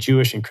in say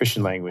Jewish and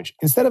Christian language,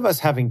 instead of us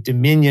having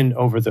dominion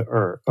over the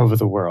earth, over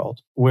the world,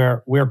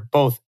 where we're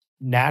both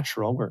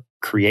natural, we're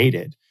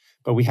created,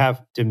 but we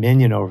have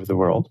dominion over the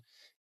world.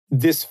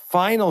 This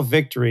final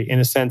victory, in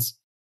a sense,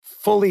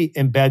 fully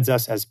embeds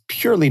us as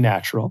purely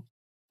natural.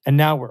 And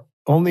now we're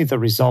only the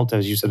result,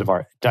 as you said, of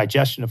our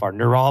digestion, of our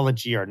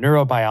neurology, our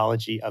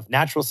neurobiology, of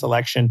natural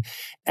selection,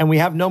 and we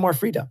have no more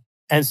freedom.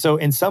 And so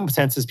in some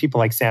senses, people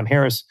like Sam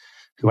Harris,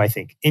 who I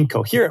think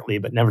incoherently,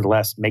 but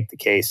nevertheless make the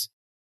case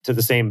to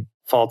the same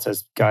faults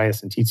as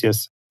Gaius and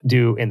Titius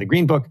do in the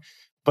Green Book,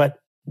 but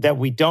that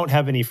we don't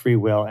have any free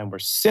will and we're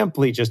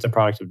simply just a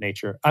product of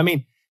nature. I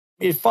mean,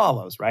 it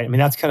follows, right? I mean,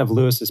 that's kind of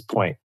Lewis's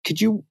point.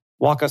 Could you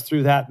walk us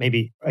through that?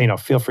 Maybe,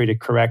 feel free to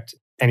correct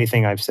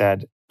anything I've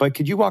said, but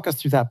could you walk us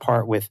through that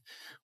part with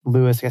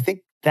Lewis? I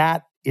think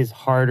that is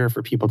harder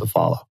for people to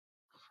follow.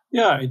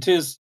 Yeah, it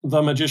is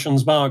the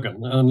magician's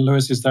bargain. And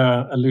Lewis is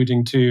there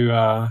alluding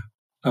to,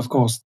 of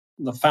course,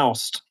 the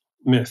Faust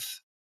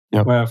myth,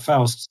 where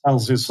Faust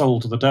sells his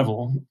soul to the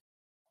devil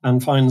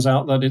and finds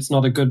out that it's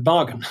not a good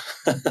bargain.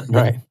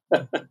 Right.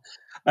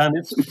 And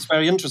it's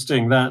very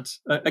interesting that,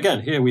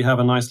 again, here we have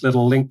a nice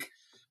little link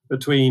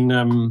between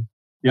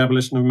The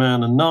Abolition of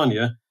Man and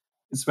Narnia.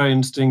 It's very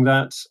interesting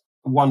that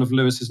one of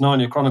Lewis's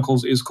Narnia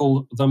Chronicles is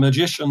called The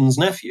Magician's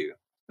Nephew.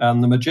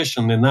 And the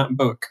magician in that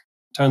book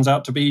turns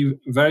out to be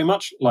very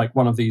much like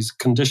one of these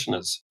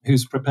conditioners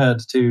who's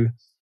prepared to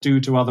do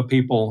to other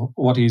people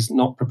what he's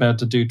not prepared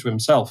to do to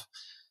himself.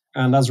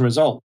 And as a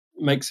result,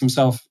 makes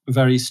himself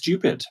very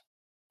stupid,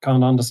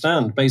 can't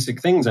understand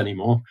basic things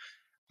anymore.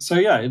 So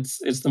yeah, it's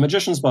the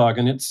magician's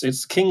bargain.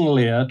 It's King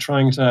Lear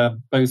trying to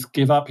both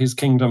give up his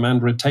kingdom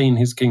and retain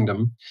his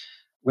kingdom.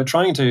 We're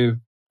trying to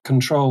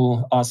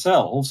control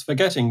ourselves,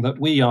 forgetting that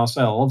we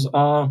ourselves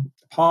are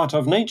part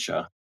of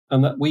nature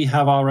and that we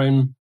have our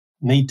own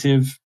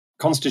native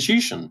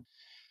constitution.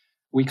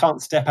 We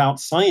can't step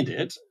outside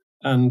it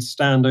and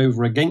stand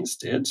over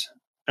against it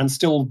and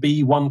still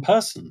be one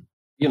person.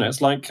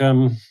 It's like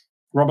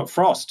Robert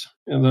Frost,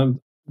 the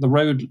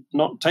road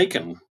not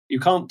taken. You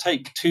can't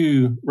take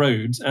two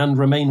roads and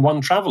remain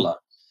one traveller.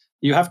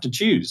 You have to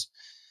choose.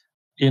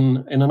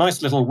 In a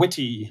nice little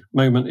witty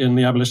moment in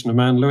The Abolition of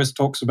Man, Lewis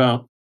talks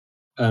about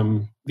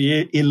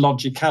the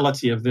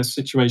illogicality of this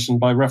situation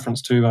by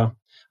reference to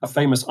a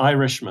famous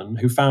Irishman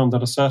who found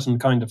that a certain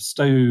kind of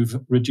stove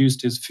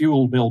reduced his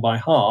fuel bill by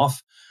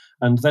half,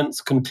 and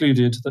thence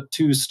concluded that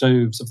two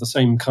stoves of the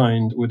same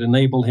kind would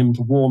enable him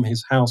to warm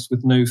his house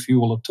with no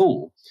fuel at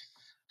all.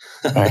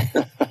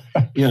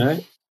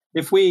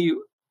 If we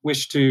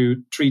wish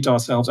to treat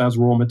ourselves as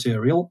raw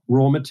material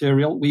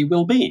we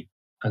will be,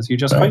 as you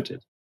just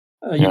quoted.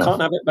 You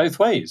can't have it both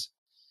ways.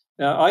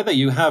 Either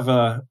you have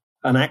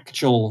an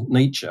actual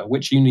nature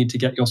which you need to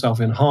get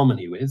yourself in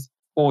harmony with,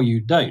 or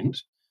you don't.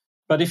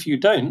 But if you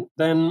don't,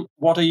 then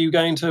what are you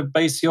going to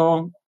base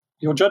your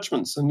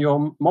judgments and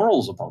your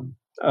morals upon?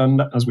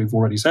 And as we've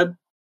already said,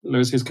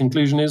 Lewis's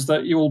conclusion is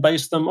that you will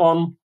base them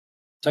on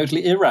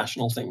totally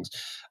irrational things,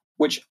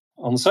 which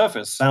on the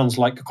surface sounds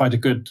like quite a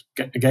good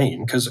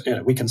gain, because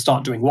we can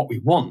start doing what we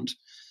want.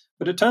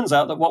 But it turns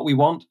out that what we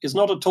want is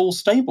not at all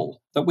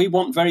stable, that we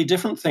want very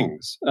different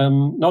things.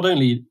 Not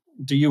only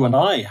do you and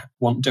I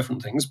want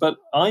different things, but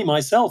I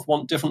myself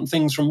want different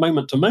things from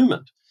moment to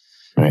moment.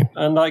 Right.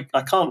 And I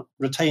can't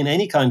retain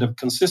any kind of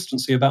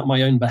consistency about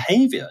my own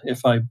behavior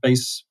if I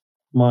base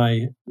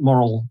my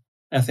moral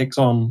ethics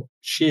on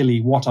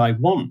sheerly what I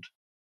want.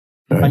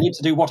 Right. I need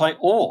to do what I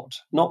ought,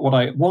 not what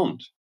I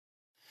want.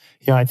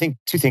 Yeah, I think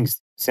two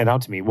things stand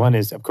out to me. One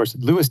is, of course,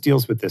 Lewis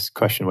deals with this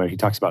question where he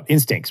talks about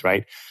instincts,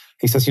 right?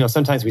 He says,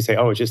 sometimes we say,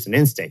 oh, it's just an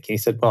instinct. And he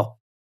said, well,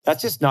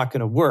 that's just not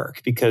going to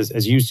work because,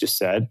 as you just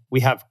said,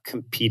 we have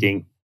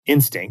competing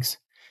instincts.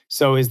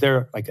 So is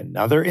there like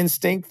another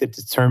instinct that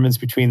determines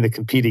between the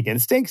competing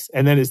instincts?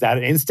 And then is that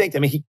an instinct? I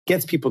mean, he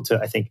gets people to,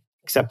 I think,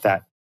 accept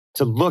that,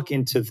 to look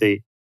into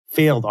the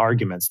failed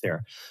arguments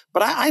there.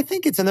 But I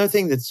think it's another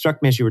thing that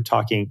struck me as you were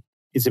talking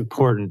is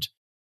important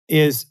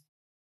is,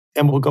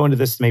 and we'll go into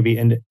this maybe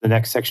in the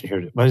next section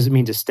here. What does it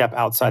mean to step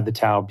outside the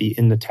Tao, be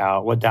in the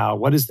Tao?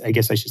 What is, I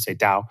guess I should say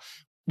Tao.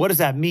 What does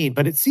that mean?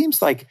 But it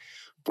seems like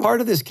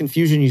part of this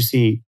confusion you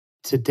see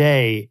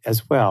today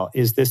as well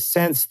is this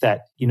sense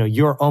that,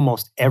 you're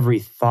almost every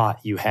thought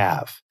you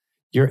have.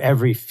 You're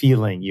every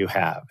feeling you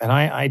have. And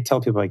I tell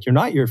people, you're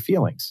not your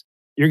feelings.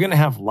 You're going to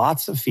have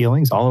lots of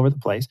feelings all over the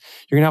place.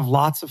 You're going to have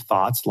lots of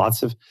thoughts,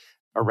 lots of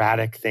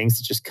erratic things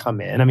that just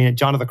come in. I mean,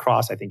 John of the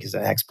Cross, I think, is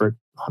an expert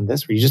on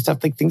this, where you just have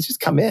things just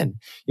come in,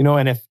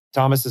 and if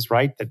Thomas is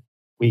right, that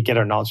we get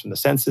our knowledge from the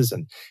senses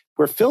and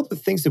we're filled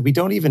with things that we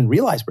don't even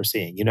realize we're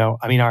seeing,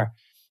 I mean, our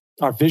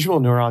visual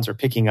neurons are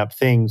picking up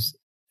things,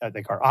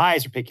 like our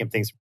eyes are picking up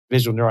things,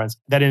 visual neurons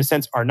that in a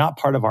sense are not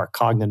part of our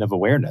cognitive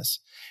awareness.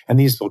 And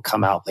these will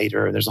come out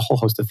later. And there's a whole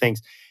host of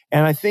things.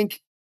 And I think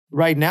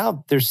right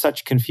now there's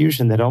such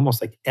confusion that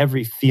almost like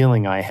every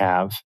feeling I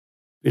have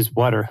is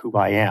what or who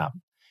I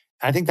am.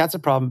 I think that's a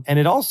problem. And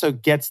it also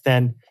gets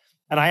then,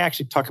 and I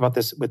actually talk about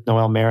this with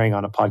Noelle Mering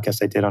on a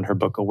podcast I did on her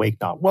book, Awake,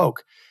 Not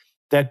Woke,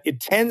 that it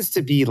tends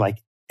to be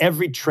like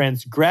every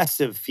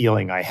transgressive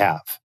feeling I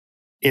have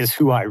is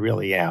who I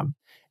really am.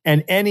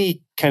 And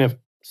any kind of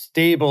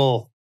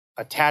stable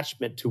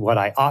attachment to what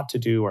I ought to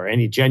do or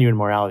any genuine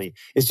morality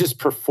is just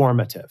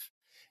performative.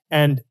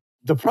 And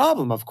the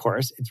problem, of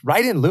course, it's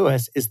right in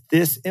Lewis, is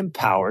this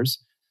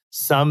empowers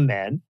some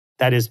men,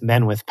 that is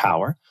men with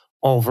power,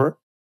 over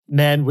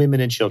men,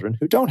 women, and children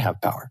who don't have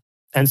power.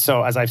 And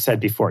so, as I've said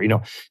before,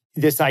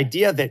 this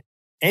idea that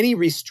any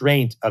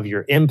restraint of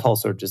your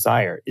impulse or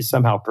desire is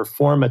somehow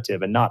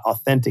performative and not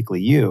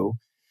authentically you,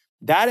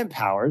 that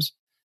empowers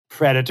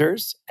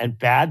predators and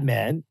bad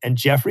men and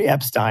Jeffrey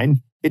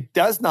Epstein. It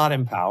does not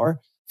empower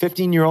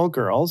 15-year-old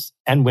girls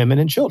and women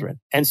and children.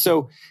 And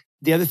so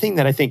the other thing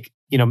that I think,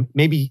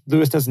 maybe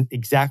Lewis doesn't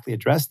exactly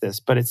address this,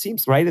 but it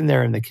seems right in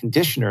there in the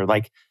conditioner,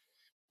 like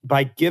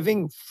by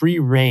giving free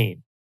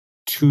rein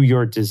to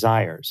your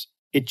desires,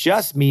 it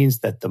just means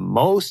that the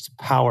most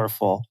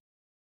powerful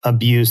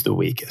abuse the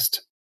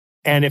weakest.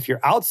 And if you're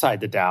outside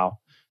the Tao,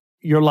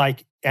 you're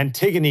like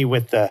Antigone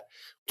with the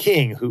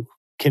king who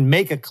can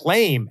make a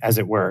claim, as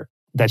it were,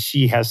 that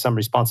she has some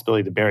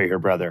responsibility to bury her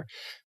brother.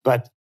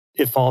 but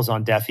it falls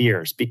on deaf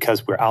ears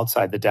because we're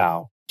outside the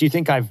Tao. Do you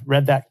think I've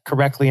read that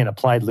correctly and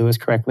applied Lewis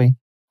correctly?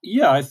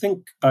 Yeah, I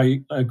think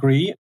I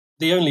agree.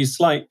 The only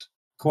slight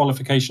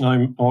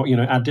qualification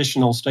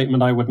additional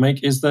statement I would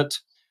make is that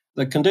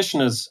the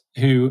conditioners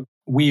who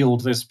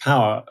wield this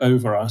power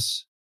over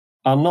us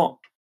are not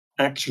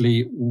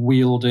actually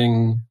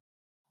wielding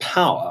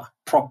power,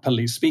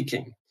 properly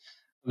speaking.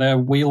 They're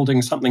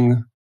wielding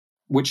something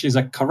which is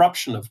a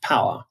corruption of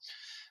power,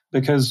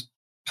 because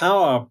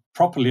power,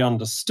 properly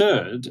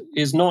understood,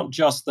 is not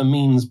just the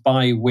means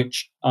by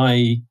which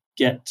I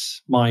get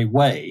my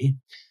way.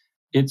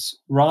 It's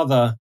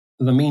rather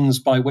the means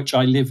by which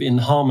I live in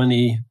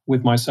harmony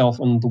with myself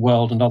and the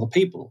world and other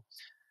people.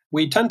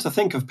 We tend to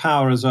think of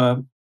power as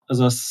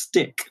a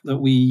stick that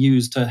we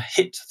use to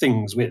hit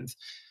things with,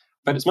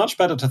 but it's much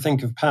better to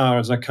think of power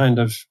as a kind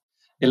of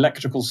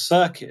electrical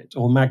circuit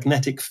or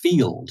magnetic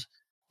field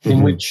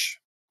in which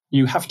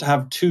you have to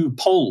have two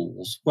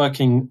poles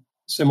working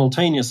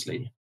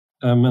simultaneously,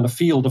 and a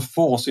field of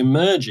force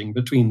emerging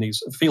between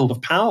these, a field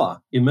of power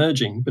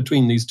emerging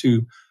between these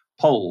two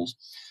poles.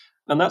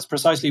 And that's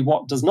precisely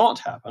what does not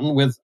happen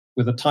with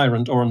a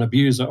tyrant or an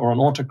abuser or an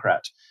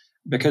autocrat,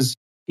 because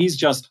he's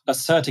just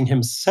asserting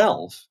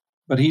himself,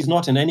 but he's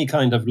not in any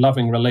kind of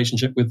loving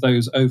relationship with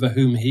those over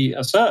whom he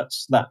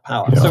asserts that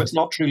power. Yeah. So it's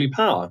not truly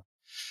power.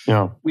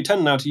 Yeah. We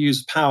tend now to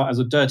use power as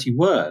a dirty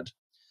word,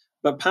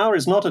 but power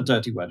is not a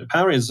dirty word.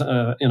 Power is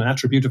an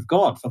attribute of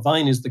God. For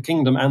thine is the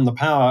kingdom and the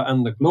power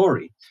and the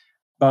glory.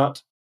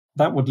 But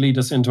that would lead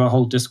us into a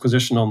whole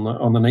disquisition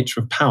on the nature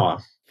of power.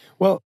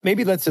 Well,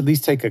 maybe let's at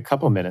least take a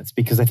couple minutes,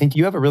 because I think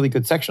you have a really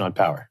good section on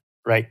power,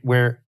 right?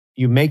 Where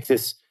you make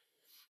this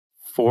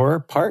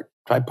four-part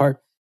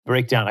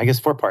breakdown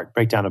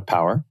of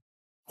power,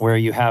 where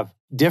you have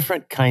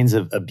different kinds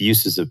of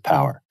abuses of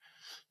power,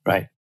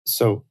 right?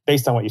 So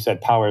based on what you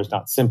said, power is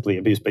not simply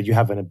abuse, but you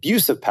have an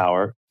abuse of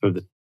power for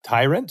the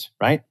tyrant,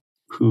 right?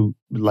 Who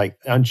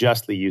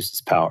unjustly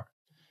uses power.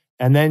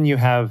 And then you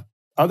have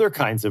other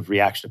kinds of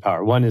reaction to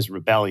power. One is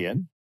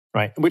rebellion,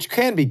 right? Which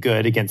can be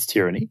good against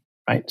tyranny,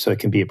 right? So it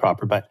can be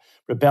proper, but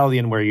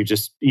rebellion where you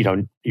just,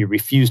 you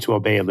refuse to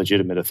obey a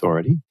legitimate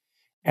authority.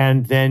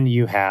 And then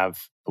you have,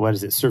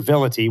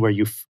 servility, where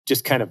you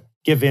just kind of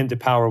give in to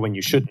power when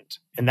you shouldn't.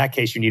 In that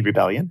case, you need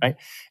rebellion, right?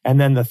 And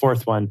then the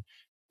fourth one,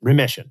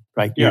 remission,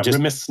 right? Yeah,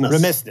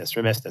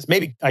 remissness.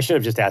 Maybe I should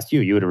have just asked you.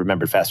 You would have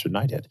remembered faster than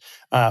I did.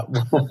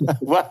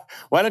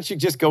 Why don't you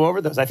just go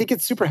over those? I think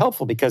it's super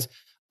helpful, because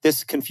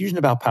this confusion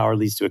about power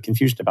leads to a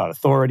confusion about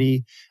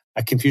authority,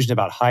 a confusion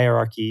about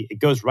hierarchy. It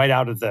goes right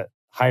out of the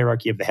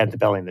hierarchy of the head, the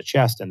belly, and the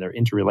chest, and their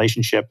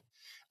interrelationship.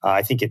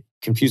 I think it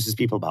confuses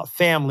people about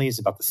families,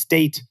 about the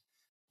state.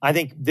 I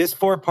think this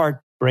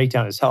four-part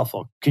breakdown is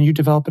helpful. Can you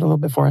develop it a little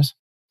bit for us?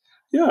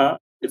 Yeah,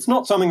 it's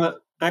not something that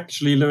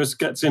actually Lewis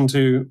gets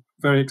into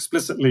very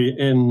explicitly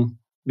in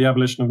The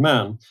Abolition of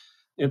Man.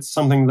 It's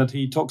something that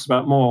he talks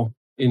about more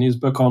in his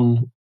book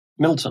on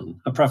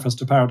Milton, A Preface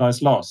to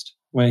Paradise Lost,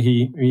 where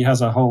he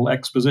has a whole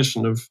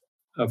exposition of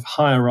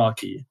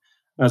hierarchy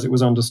as it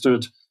was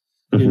understood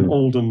in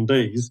olden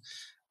days.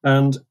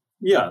 And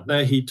yeah,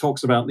 there he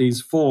talks about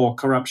these four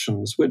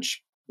corruptions,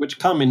 which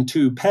come in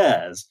two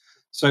pairs.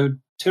 So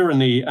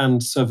tyranny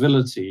and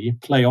servility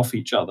play off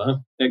each other,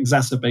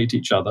 exacerbate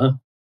each other.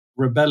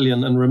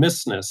 Rebellion and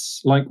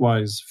remissness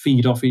likewise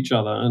feed off each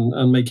other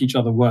and make each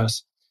other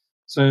worse.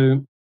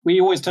 So we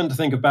always tend to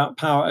think about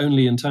power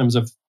only in terms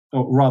of,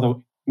 or rather,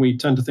 we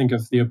tend to think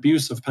of the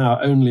abuse of power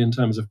only in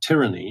terms of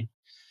tyranny.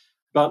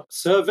 But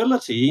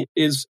servility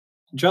is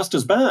just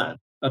as bad.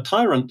 A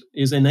tyrant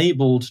is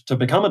enabled to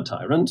become a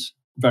tyrant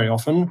very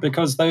often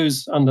because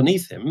those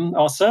underneath him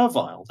are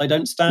servile. They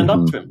don't stand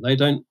up to him. They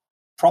don't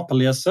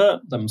properly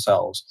assert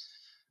themselves.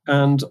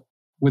 And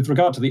with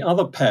regard to the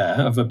other pair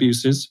of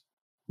abuses,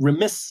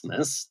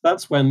 remissness,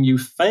 that's when you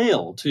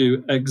fail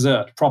to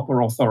exert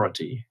proper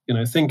authority.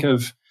 Think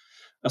of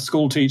a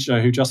school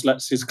teacher who just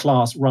lets his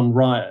class run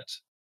riot,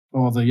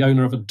 or the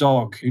owner of a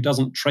dog who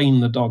doesn't train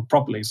the dog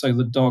properly, so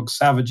the dog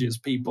savages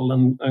people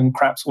and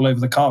craps all over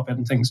the carpet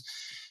and things.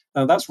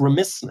 That's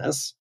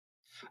remissness.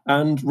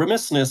 And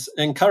remissness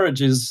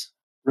encourages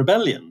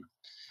rebellion,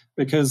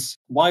 because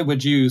why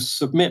would you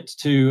submit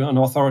to an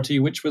authority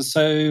which was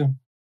so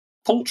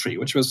paltry,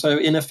 which was so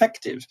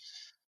ineffective?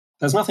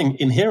 There's nothing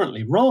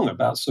inherently wrong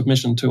about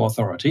submission to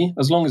authority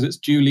as long as it's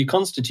duly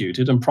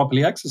constituted and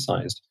properly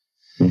exercised.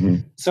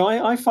 So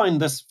I find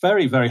this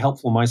very, very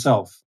helpful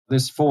myself,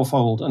 this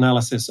fourfold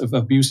analysis of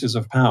abuses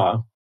of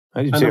power.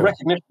 And the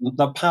recognition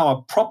that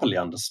power properly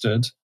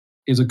understood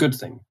is a good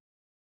thing.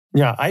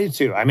 Yeah, I do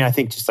too. I mean, I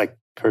think just like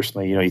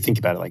personally, you think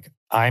about it, like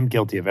I'm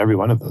guilty of every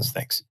one of those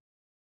things,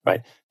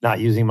 right? Not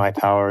using my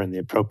power in the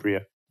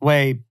appropriate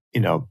way,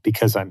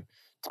 because I'm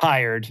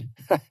tired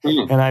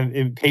and I'm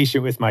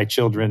impatient with my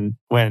children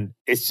when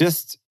it's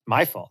just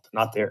my fault,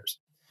 not theirs.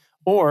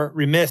 Or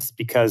remiss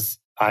because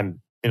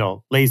I'm,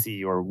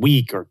 lazy or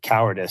weak or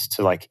cowardice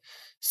to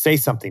say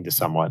something to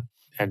someone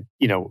and,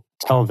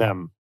 tell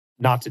them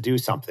not to do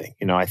something.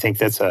 I think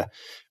it's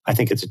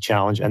a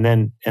challenge. And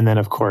then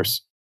of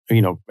course,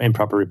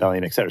 improper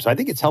rebellion, et cetera. So I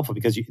think it's helpful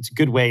because it's a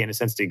good way, in a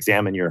sense, to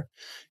examine your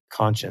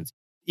conscience.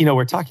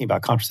 We're talking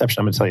about contraception.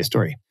 I'm going to tell you a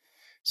story.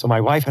 So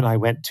my wife and I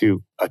went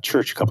to a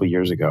church a couple of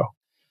years ago.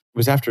 It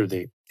was after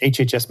the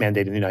HHS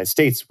mandate in the United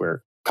States,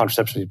 where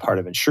contraception was part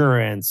of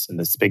insurance and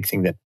this big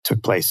thing that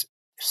took place,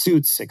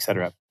 suits, et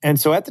cetera. And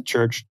so at the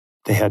church,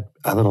 they had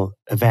a little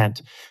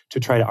event to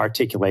try to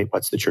articulate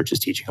what's the church's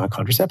teaching on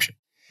contraception.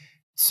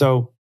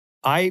 So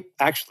I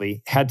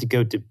actually had to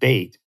go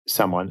debate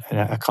someone, an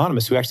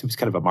economist who actually was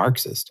kind of a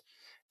Marxist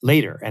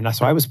later. And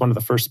so I was one of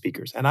the first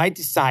speakers. And I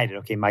decided,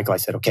 okay, Michael, I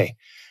said, okay,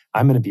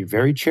 I'm going to be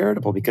very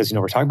charitable because,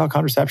 we're talking about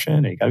contraception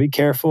and you got to be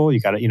careful. You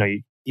got to,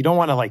 you don't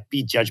want to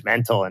be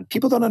judgmental, and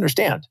people don't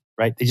understand,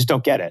 right? They just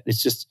don't get it.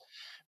 It's just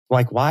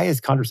why is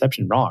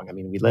contraception wrong? I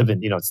mean, we live in,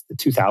 it's the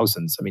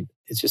 2000s. I mean,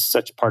 it's just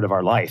such a part of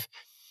our life.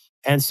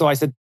 And so I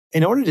said,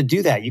 in order to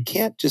do that, you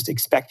can't just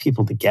expect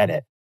people to get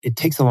it. It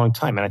takes a long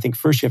time. And I think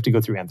first you have to go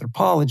through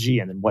anthropology,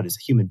 and then what is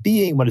a human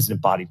being? What is an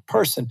embodied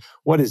person?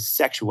 What is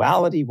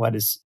sexuality? What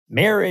is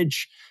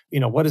marriage?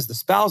 What is the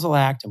spousal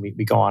act? And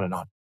we go on and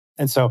on.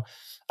 And so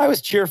I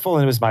was cheerful,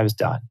 and I was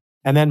done.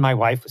 And then my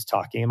wife was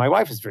talking, and my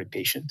wife was very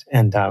patient,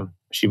 and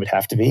she would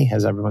have to be,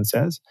 as everyone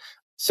says.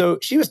 So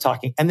she was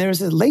talking, and there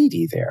was a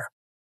lady there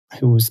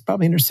who was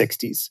probably in her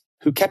 60s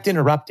who kept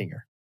interrupting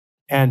her.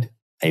 And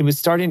it was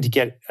starting to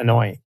get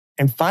annoying.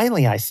 And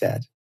finally I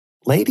said,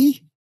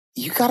 lady,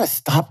 you got to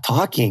stop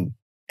talking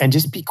and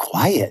just be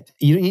quiet.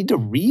 You need to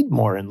read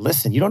more and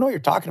listen. You don't know what you're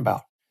talking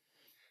about.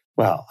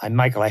 Well,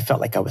 Michael, I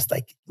felt like I was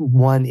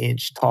 1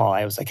 inch tall.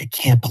 I was like, I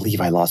can't believe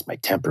I lost my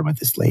temper with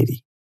this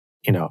lady.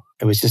 It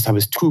was just, I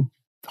was too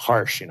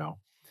harsh,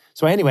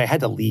 So anyway, I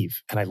had to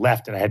leave, and I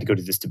left, and I had to go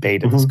to this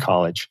debate at this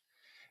college,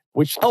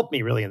 which helped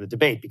me really in the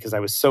debate because I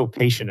was so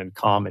patient and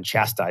calm and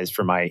chastised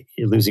for my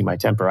losing my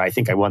temper. I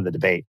think I won the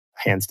debate,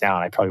 hands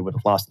down. I probably would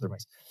have lost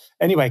otherwise.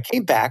 Anyway, I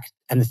came back,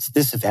 and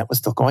this event was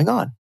still going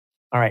on.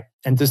 All right.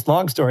 And this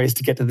long story is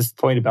to get to this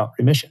point about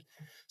remission.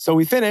 So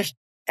we finished,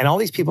 and all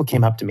these people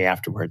came up to me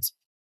afterwards.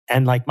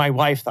 And my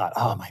wife thought,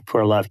 oh, my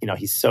poor love,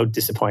 he's so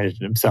disappointed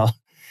in himself.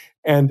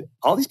 And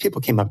all these people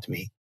came up to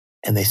me,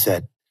 and they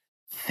said,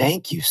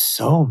 thank you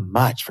so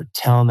much for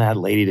telling that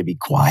lady to be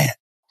quiet.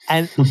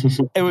 And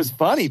it was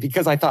funny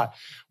because I thought,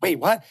 wait,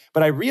 what?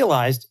 But I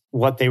realized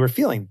what they were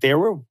feeling. There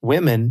were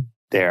women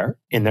there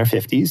in their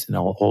 50s and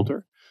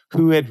older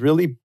who had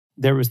really,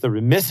 there was the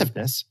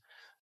remissiveness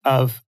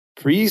of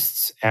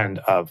priests and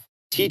of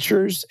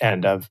teachers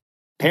and of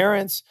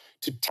parents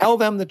to tell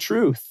them the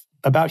truth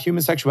about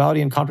human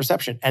sexuality and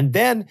contraception. And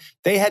then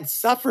they had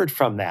suffered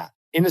from that.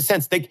 In a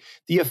sense, the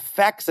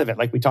effects of it,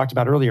 like we talked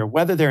about earlier,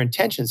 whether their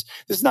intentions,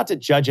 this is not to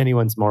judge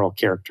anyone's moral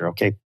character,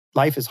 okay?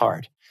 Life is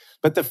hard.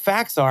 But the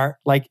facts are,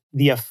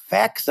 the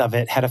effects of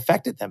it had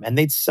affected them, and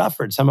they'd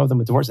suffered, some of them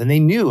with divorce, and they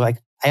knew, I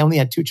only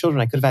had 2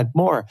 children, I could have had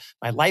more.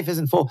 My life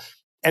isn't full.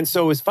 And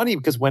so it was funny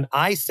because when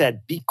I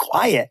said, be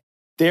quiet,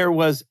 there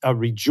was a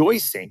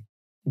rejoicing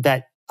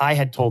that I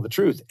had told the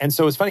truth. And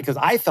so it's funny because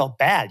I felt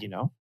bad,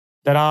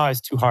 that, I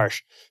was too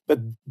harsh. But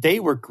they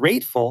were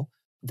grateful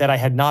that I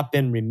had not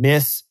been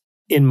remiss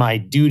in my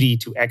duty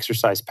to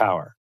exercise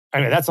power.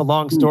 I mean, that's a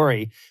long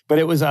story, but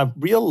it was a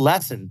real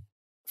lesson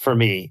for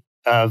me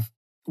of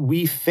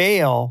we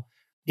fail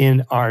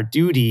in our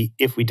duty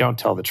if we don't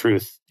tell the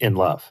truth in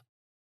love.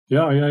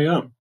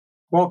 Yeah.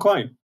 Well,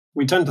 quite.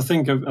 We tend to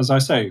think of, as I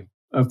say,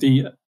 of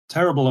the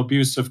terrible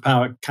abuse of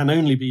power can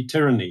only be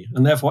tyranny,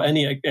 and therefore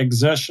any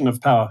exertion of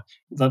power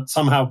that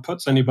somehow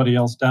puts anybody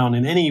else down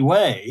in any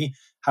way,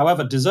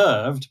 however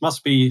deserved,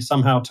 must be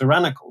somehow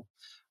tyrannical.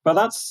 But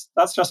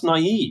that's just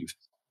naive.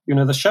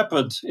 The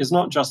shepherd is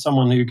not just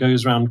someone who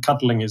goes around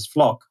cuddling his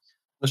flock.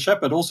 The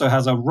shepherd also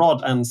has a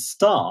rod and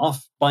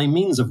staff by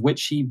means of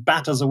which he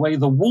batters away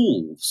the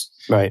wolves.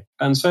 Right.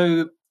 And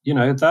so,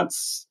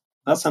 that's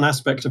an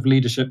aspect of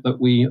leadership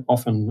that we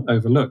often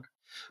overlook.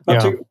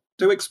 But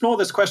to explore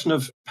this question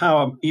of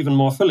power even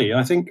more fully,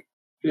 I think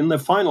in the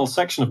final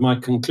section of my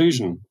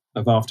conclusion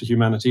of After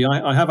Humanity,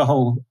 I have a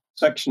whole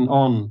section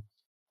on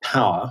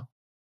power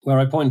where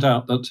I point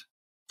out that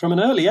from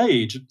an early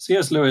age,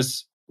 C.S.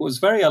 Lewis was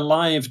very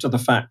alive to the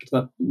fact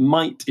that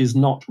might is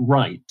not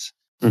right.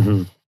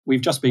 Mm-hmm.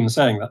 We've just been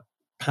saying that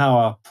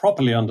power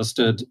properly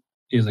understood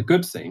is a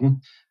good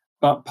thing,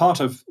 but part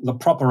of the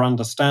proper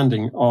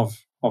understanding of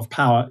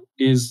power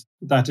is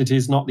that it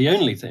is not the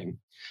only thing.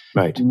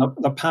 Right. And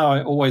the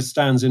power always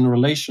stands in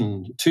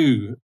relation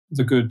to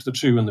the good, the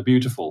true, and the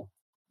beautiful.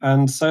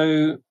 And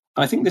so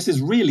I think this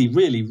is really,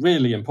 really,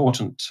 really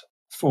important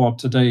for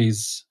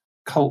today's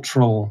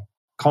cultural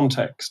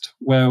context,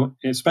 where,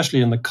 especially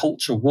in the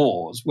culture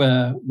wars,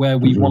 where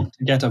we want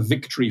to get a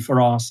victory for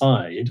our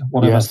side,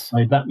 whatever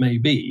side that may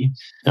be.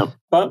 Yep.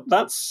 But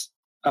that's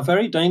a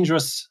very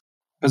dangerous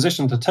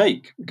position to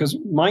take, because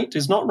might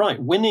is not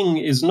right. Winning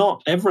is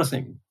not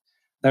everything.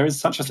 There is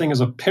such a thing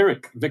as a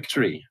Pyrrhic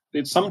victory.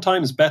 It's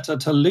sometimes better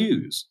to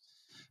lose.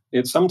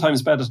 It's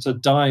sometimes better to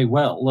die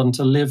well than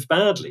to live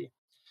badly.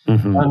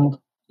 Mm-hmm. And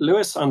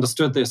Lewis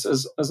understood this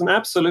as an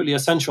absolutely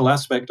essential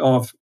aspect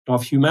of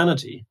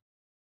humanity.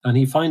 And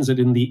he finds it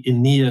in the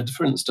Aeneid,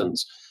 for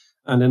instance,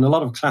 and in a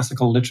lot of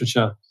classical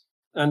literature,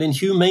 and in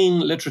humane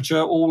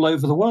literature all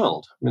over the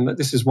world. I mean,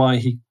 this is why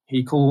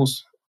he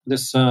calls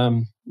this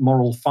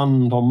moral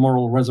fund or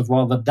moral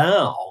reservoir the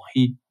Tao.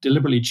 He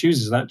deliberately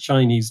chooses that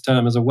Chinese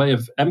term as a way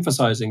of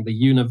emphasizing the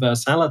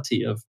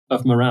universality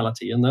of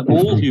morality, and that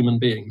all human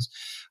beings,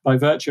 by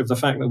virtue of the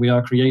fact that we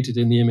are created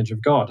in the image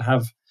of God,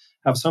 have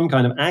some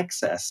kind of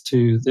access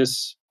to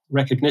this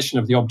recognition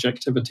of the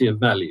objectivity of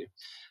value.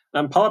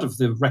 And part of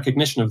the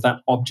recognition of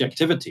that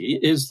objectivity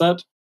is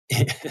that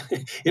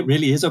it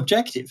really is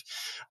objective.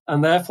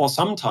 And therefore,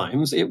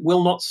 sometimes it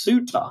will not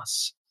suit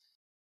us.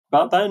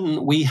 But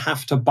then we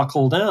have to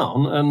buckle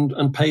down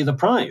and pay the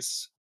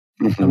price.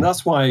 And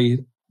that's why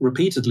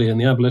repeatedly in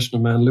The Abolition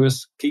of Man,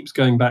 Lewis keeps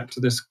going back to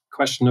this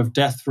question of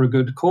death for a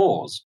good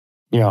cause.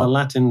 Yeah. The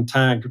Latin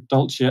tag,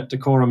 dulce et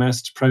decorum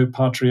est pro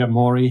patria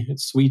mori,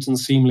 it's sweet and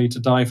seemly to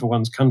die for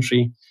one's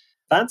country.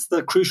 That's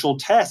the crucial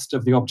test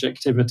of the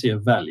objectivity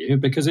of value,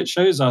 because it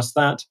shows us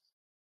that,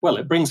 well,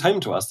 it brings home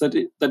to us that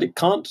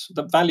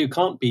that value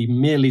can't be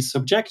merely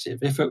subjective.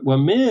 If it were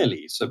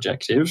merely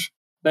subjective,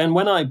 then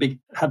when I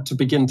had to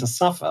begin to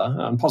suffer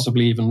and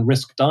possibly even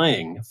risk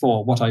dying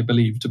for what I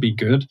believe to be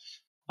good,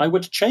 I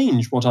would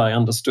change what I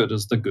understood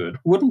as the good,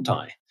 wouldn't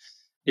I?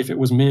 If it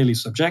was merely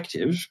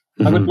subjective,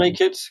 I would make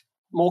it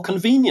more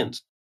convenient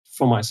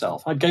for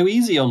myself. I'd go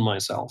easy on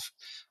myself.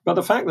 But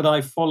the fact that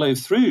I follow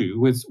through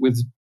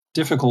with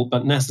difficult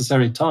but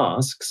necessary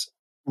tasks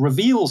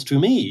reveals to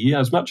me,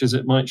 as much as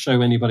it might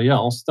show anybody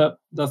else, that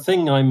the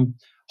thing I'm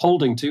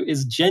holding to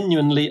is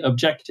genuinely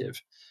objective,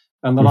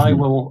 and that I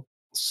will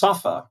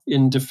suffer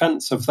in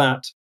defense of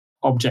that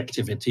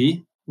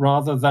objectivity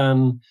rather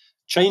than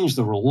change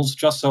the rules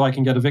just so I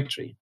can get a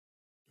victory.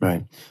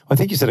 Right. Well, I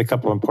think you said a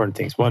couple of important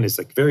things. One is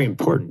very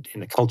important in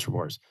the culture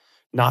wars,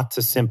 not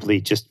to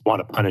simply just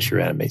want to punish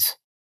your enemies.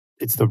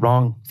 It's the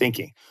wrong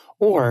thinking.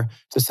 Or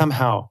to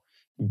somehow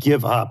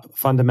give up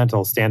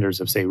fundamental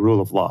standards of, say,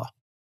 rule of law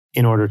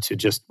in order to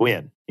just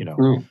win.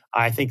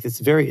 I think it's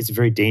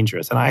very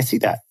dangerous. And I see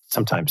that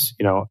sometimes,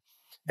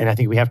 and I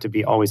think we have to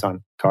be always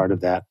on guard of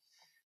that.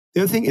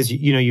 The other thing is,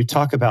 you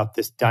talk about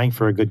this dying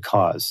for a good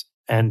cause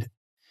and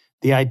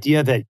the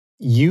idea that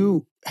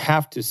you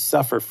have to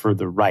suffer for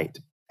the right.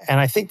 And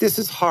I think this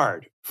is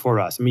hard for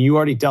us. I mean, you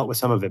already dealt with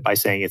some of it by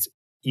saying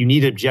you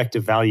need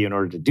objective value in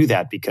order to do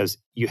that, because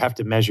you have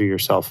to measure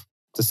yourself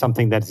to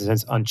something that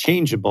is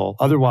unchangeable.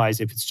 Otherwise,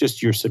 if it's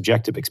just your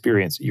subjective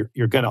experience,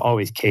 you're going to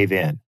always cave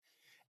in.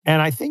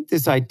 And I think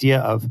this idea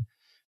of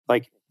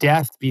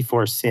death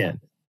before sin,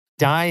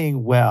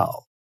 dying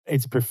well,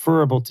 it's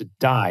preferable to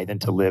die than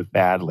to live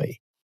badly.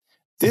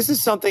 This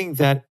is something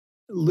that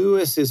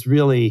Lewis is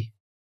really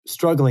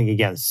struggling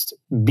against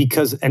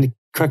because, and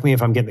correct me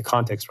if I'm getting the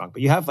context wrong,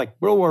 but you have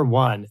World War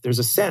I, there's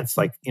a sense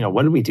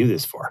what did we do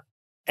this for?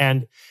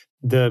 And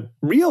the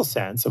real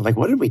sense of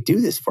what did we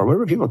do this for? What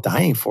were people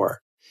dying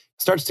for?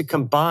 Starts to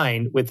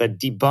combine with a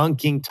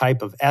debunking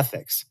type of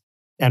ethics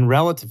and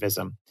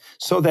relativism,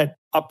 so that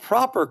a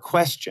proper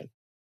question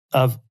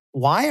of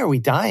why are we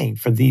dying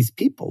for these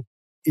people?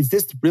 Is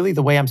this really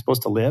the way I'm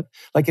supposed to live?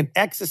 An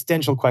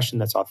existential question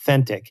that's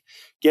authentic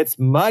gets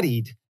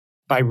muddied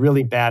by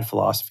really bad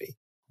philosophy.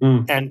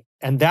 And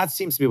that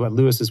seems to be what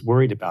Lewis is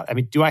worried about. I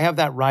mean, do I have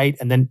that right?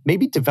 And then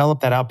maybe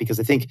develop that out, because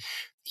I think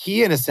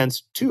he, in a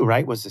sense, too,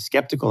 right, was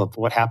skeptical of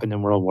what happened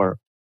in World War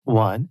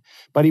I,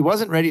 but he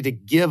wasn't ready to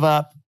give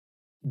up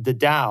the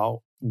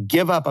Tao,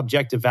 give up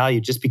objective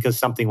value just because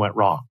something went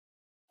wrong.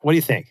 What do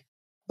you think?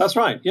 That's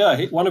right.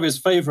 Yeah, one of his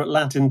favorite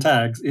Latin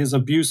tags is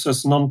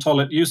abusus non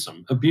tollit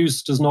usum.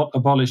 Abuse does not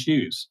abolish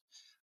use.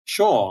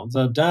 Sure,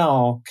 the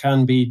Tao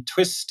can be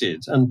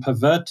twisted and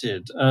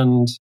perverted,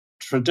 and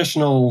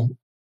traditional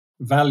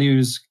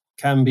values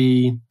can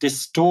be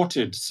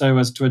distorted so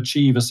as to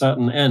achieve a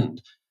certain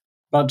end.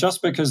 But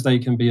just because they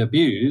can be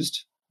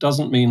abused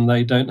doesn't mean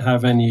they don't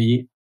have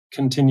any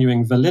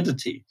continuing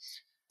validity.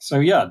 So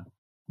yeah,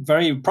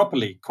 very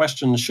properly,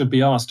 questions should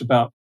be asked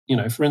about,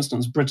 for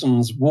instance,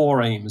 Britain's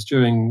war aims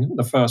during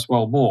the First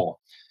World War.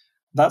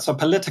 That's a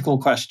political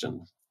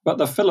question. But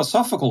the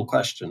philosophical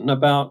question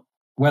about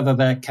whether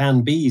there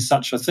can be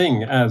such a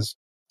thing as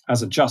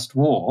a just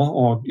war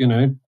or,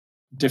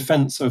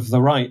 defense of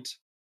the right,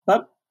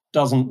 that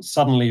doesn't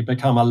suddenly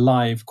become a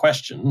live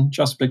question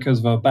just because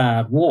of a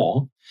bad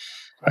war.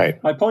 Right.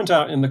 I point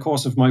out in the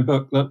course of my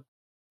book that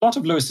a lot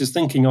of Lewis's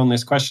thinking on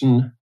this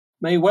question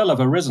may well have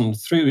arisen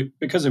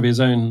because of his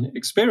own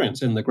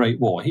experience in the Great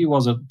War. He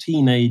was a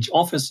teenage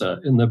officer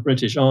in the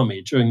British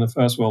Army during the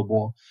First World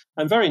War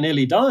and very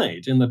nearly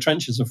died in the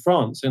trenches of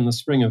France in the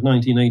spring of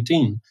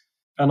 1918.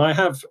 And I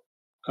have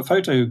a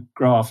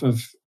photograph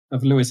of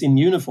Lewis in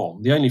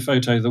uniform, the only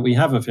photo that we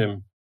have of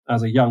him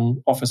as a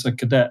young officer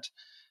cadet.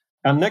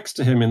 And next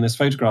to him in this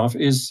photograph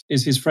is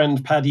his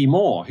friend Paddy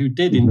Moore, who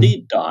did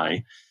indeed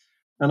die.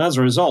 And as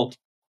a result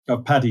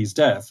of Paddy's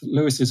death,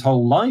 Lewis's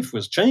whole life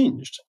was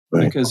changed,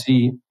 because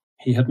he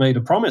had made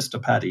a promise to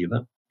Paddy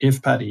that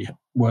if Paddy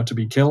were to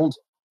be killed,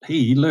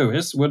 he,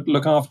 Lewis, would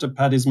look after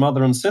Paddy's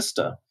mother and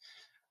sister.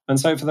 And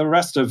so for the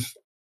rest of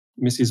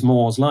Mrs.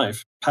 Moore's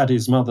life,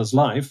 Paddy's mother's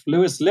life,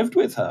 Lewis lived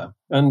with her.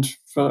 And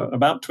for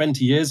about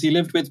 20 years, he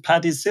lived with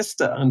Paddy's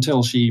sister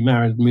until she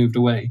married and moved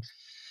away.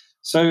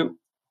 So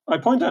I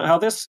point out how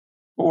this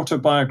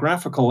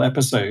autobiographical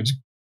episode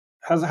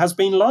has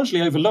been largely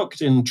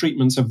overlooked in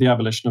treatments of the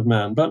abolition of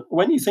man. But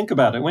when you think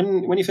about it,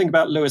 when you think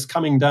about Lewis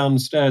coming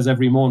downstairs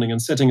every morning and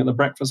sitting at the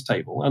breakfast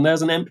table, and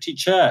there's an empty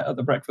chair at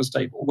the breakfast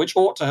table, which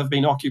ought to have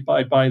been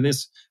occupied by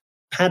this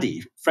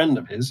Paddy, friend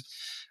of his,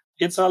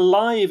 it's a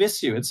live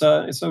issue. It's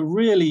a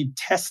really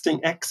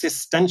testing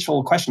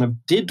existential question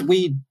of, did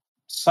we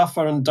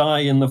suffer and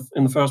die in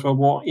the First World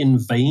War in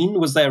vain?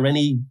 Was there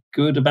any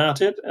good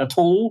about it at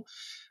all?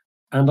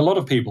 And a lot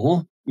of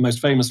people, most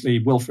famously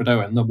Wilfred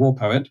Owen, the war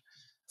poet,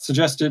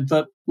 suggested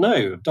that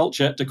no,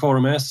 dulcet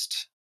decorum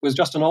est was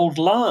just an old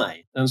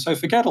lie. And so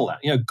forget all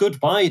that.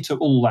 Goodbye to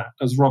all that,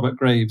 as Robert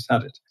Graves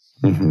had it.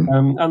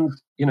 Mm-hmm. And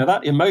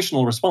that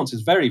emotional response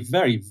is very,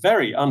 very,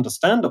 very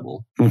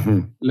understandable.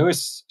 Mm-hmm.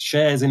 Lewis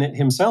shares in it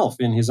himself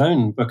in his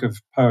own book of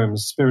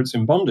poems, Spirits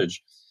in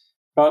Bondage.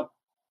 But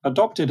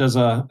adopted as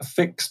a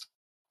fixed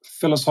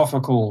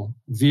philosophical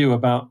view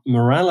about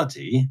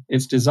morality,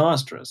 it's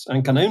disastrous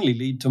and can only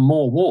lead to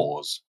more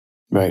wars.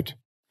 Right.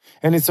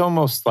 And it's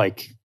almost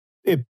like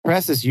it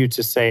presses you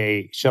to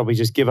say, shall we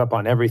just give up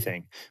on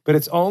everything? But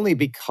it's only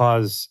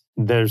because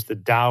there's the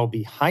Tao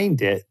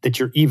behind it that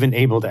you're even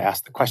able to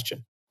ask the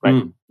question,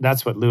 right?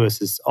 That's what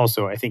Lewis is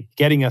also, I think,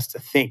 getting us to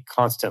think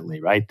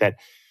constantly, right? That,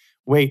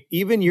 wait,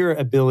 even your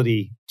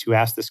ability to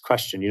ask this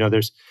question,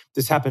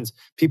 this happens,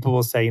 people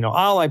will say,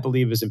 all I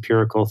believe is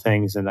empirical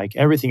things and like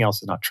everything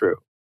else is not true.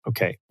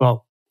 Okay,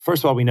 well,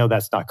 first of all, we know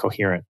that's not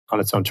coherent on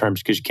its own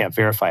terms because you can't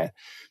verify it.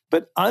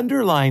 But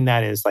underlying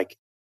that is like,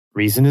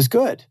 reason is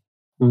good.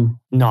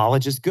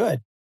 Knowledge is good.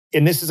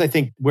 And this is, I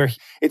think, where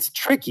it's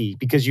tricky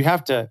because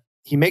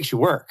he makes you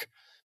work,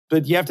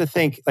 but you have to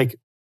think like,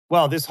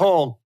 well, this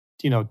whole,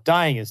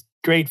 dying is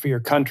great for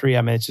your country.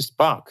 I mean, it's just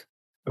bunk.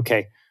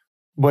 Okay.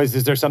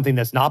 Is there something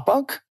that's not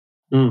bunk?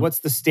 What's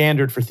the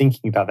standard for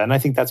thinking about that? And I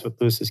think that's what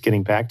Lewis is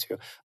getting back to.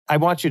 I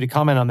want you to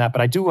comment on that,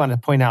 but I do want to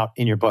point out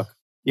in your book,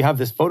 you have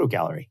this photo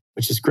gallery,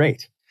 which is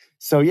great.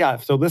 So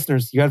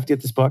listeners, you have to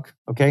get this book.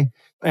 Okay.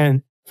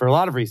 And for a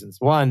lot of reasons.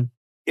 One,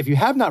 if you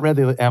have not read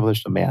The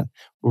Abolition of Man,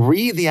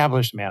 read The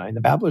Abolition of Man. I mean,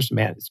 The Abolition of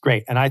Man is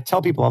great. And I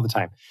tell people all the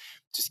time,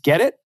 just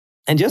get it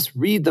and just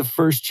read the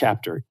first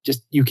chapter.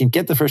 You can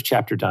get the first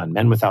chapter done,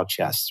 Men Without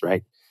Chests,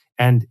 right?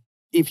 And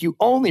if you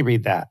only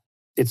read that,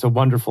 it's a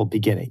wonderful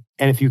beginning.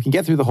 And if you can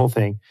get through the whole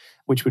thing,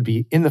 which would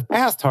be in the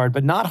past hard,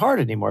 but not hard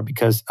anymore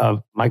because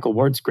of Michael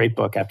Ward's great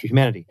book, After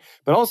Humanity.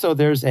 But also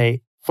there's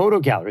a photo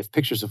gallery with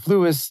pictures of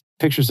Lewis,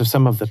 pictures of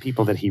some of the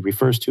people that he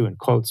refers to and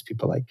quotes,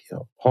 people like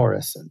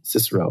Horace and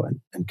Cicero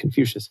and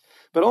Confucius.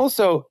 But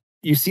also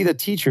you see the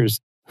teachers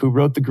who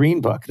wrote the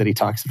Green Book that he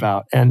talks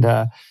about. And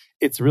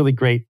it's a really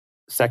great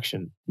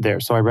section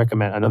there. So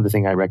another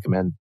thing I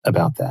recommend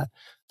about that.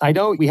 I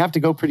know we have to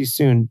go pretty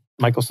soon,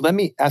 Michael. So let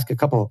me ask a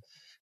couple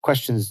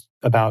questions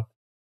about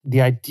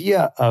the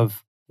idea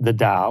of the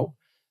Tao.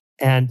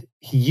 And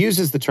he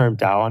uses the term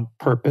Tao on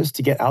purpose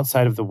to get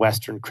outside of the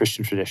Western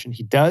Christian tradition.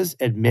 He does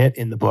admit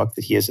in the book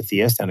that he is a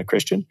theist and a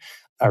Christian.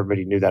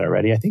 Everybody knew that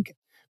already, I think.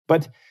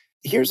 But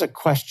here's a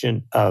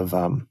question of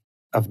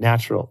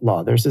natural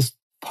law. There's this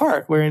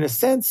part where, in a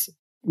sense,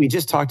 we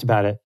just talked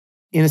about it.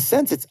 In a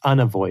sense, it's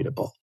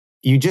unavoidable.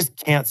 You just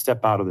can't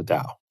step out of the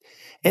Tao.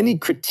 Any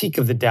critique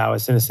of the Tao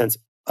is, in a sense,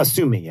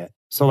 assuming it.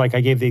 So like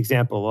I gave the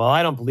example, well,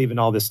 I don't believe in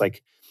all this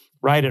like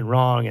right and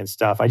wrong and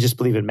stuff. I just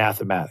believe in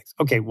mathematics.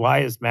 Okay, why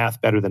is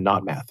math better than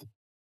not math?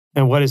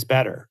 And what is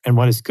better? And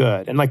what is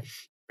good? And like,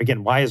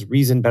 again, why is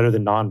reason better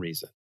than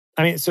non-reason?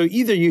 I mean, so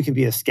either you can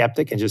be a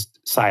skeptic and just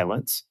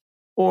silence,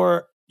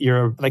 or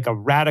you're like a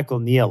radical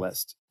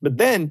nihilist, but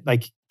then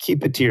like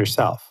keep it to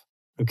yourself,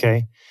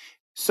 okay?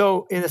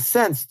 So in a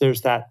sense,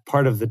 there's that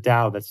part of the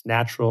Tao that's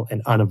natural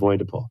and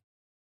unavoidable.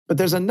 But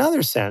there's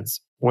another sense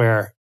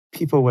where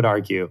people would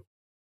argue,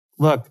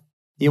 look,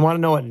 you want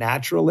to know what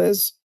natural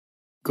is?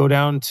 Go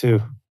down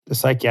to the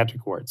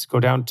psychiatric wards, go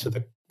down to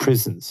the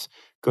prisons,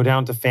 go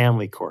down to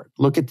family court,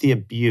 look at the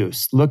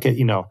abuse, look at,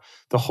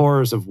 the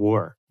horrors of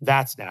war.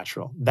 That's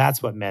natural.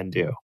 That's what men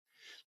do.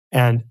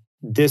 And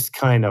this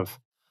kind of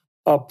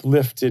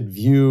uplifted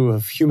view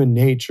of human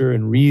nature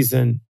and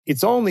reason,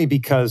 it's only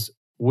because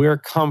we're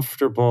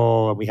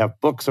comfortable and we have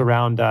books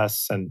around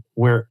us and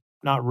we're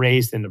not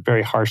raised in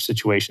very harsh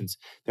situations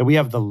that we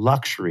have the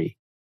luxury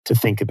to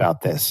think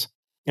about this.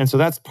 And so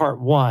that's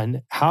part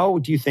one. How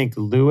do you think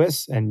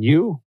Lewis and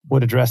you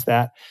would address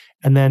that?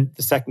 And then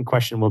the second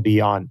question will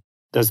be on,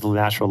 does the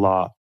natural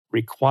law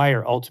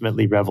require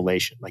ultimately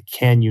revelation? Like,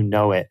 can you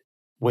know it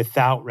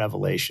without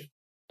revelation?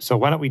 So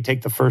why don't we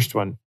take the first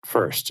one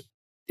first?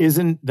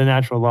 Isn't the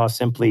natural law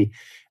simply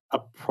a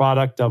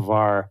product of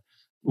our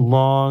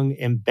long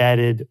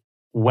embedded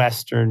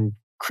Western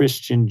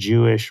Christian,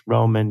 Jewish,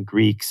 Roman,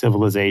 Greek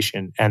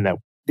civilization, and that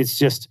it's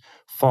just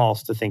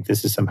false to think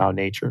this is somehow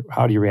nature?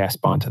 How do you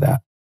respond to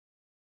that?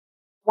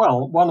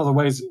 Well, one of the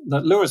ways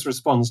that Lewis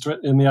responds to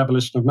it in The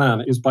Abolition of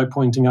Man is by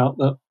pointing out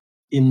that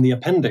in the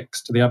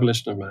appendix to the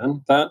Abolition of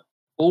Man that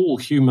all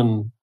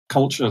human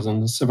cultures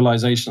and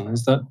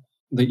civilizations that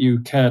you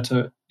care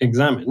to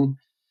examine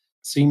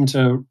seem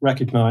to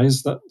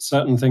recognize that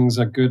certain things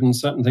are good and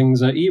certain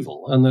things are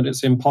evil, and that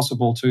it's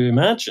impossible to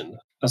imagine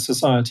a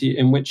society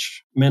in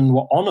which men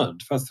were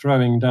honored for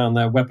throwing down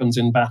their weapons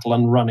in battle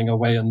and running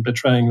away and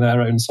betraying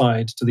their own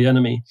side to the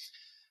enemy.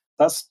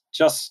 That's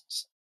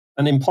just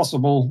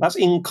that's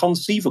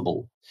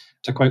inconceivable,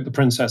 to quote the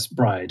Princess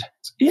Bride.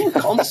 It's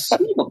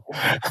inconceivable.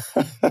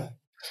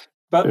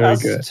 But Very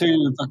as good.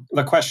 to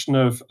the question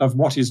of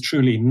what is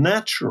truly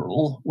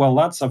natural, well,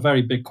 that's a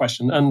very big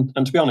question. And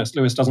to be honest,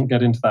 Lewis doesn't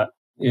get into that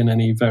in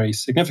any very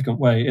significant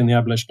way in The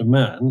Abolition of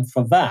Man.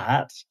 For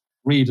that,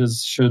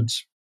 readers should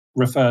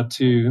refer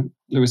to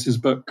Lewis's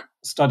book,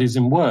 Studies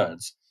in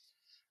Words,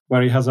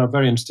 where he has a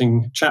very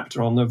interesting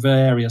chapter on the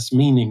various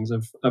meanings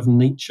of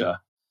nature.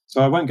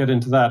 So I won't get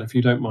into that if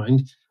you don't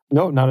mind.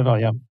 No, not at all,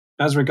 yeah.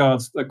 As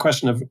regards the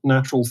question of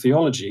natural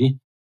theology,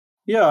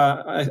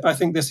 yeah, I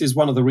think this is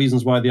one of the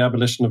reasons why The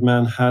Abolition of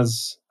Man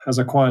has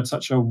acquired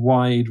such a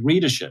wide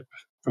readership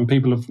from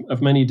people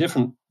of many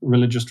different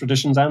religious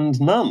traditions and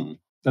none.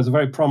 There's a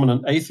very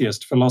prominent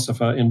atheist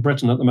philosopher in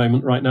Britain at the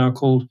moment right now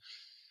called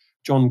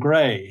John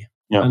Gray,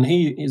 and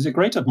he is a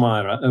great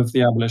admirer of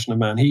The Abolition of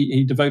Man.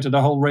 He devoted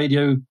a whole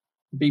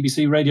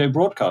BBC radio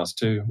broadcast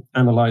to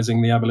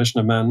analysing The Abolition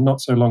of Man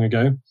not so long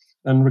ago,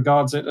 and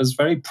regards it as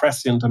very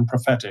prescient and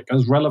prophetic,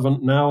 as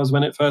relevant now as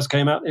when it first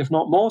came out, if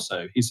not more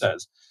so, he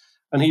says.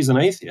 And he's an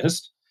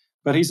atheist,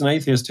 but he's an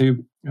atheist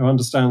who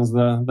understands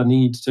the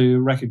need to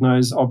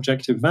recognize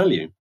objective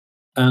value.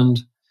 And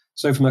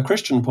so from a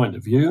Christian point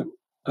of view,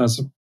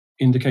 as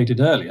indicated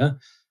earlier,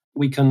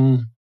 we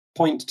can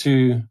point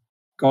to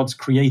God's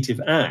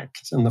creative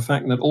act and the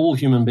fact that all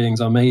human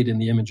beings are made in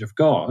the image of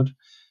God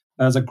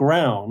as a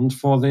ground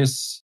for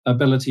this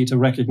ability to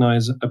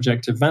recognize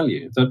objective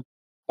value, that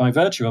by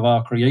virtue of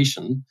our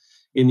creation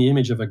in the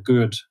image of a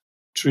good,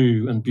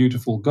 true, and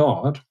beautiful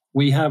God,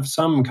 we have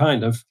some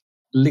kind of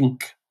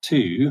link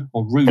to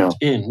or root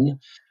in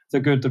the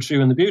good, the true,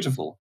 and the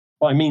beautiful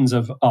by means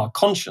of our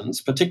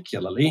conscience,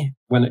 particularly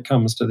when it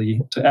comes to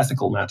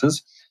ethical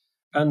matters.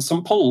 And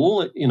St.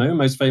 Paul,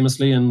 most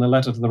famously in the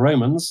letter to the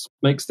Romans,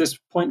 makes this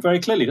point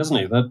very clearly, doesn't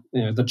he? That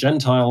the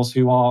Gentiles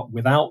who are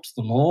without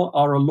the law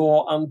are a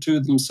law unto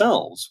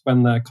themselves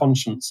when their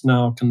conscience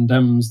now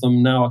condemns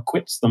them, now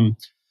acquits them.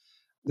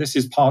 This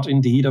is part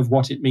indeed of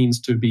what it means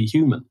to be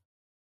human.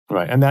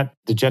 Right. And that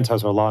the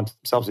Gentiles are a law unto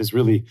themselves is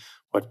really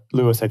what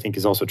Lewis, I think,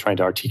 is also trying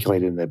to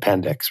articulate in the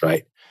appendix,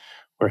 right?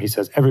 Where he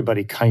says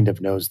everybody kind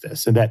of knows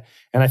this. And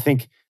I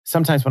think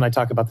sometimes when I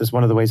talk about this,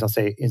 one of the ways I'll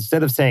say,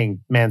 instead of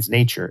saying man's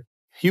nature,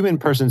 human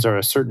persons are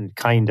a certain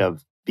kind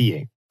of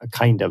being, a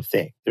kind of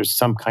thing. There's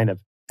some kind of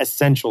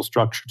essential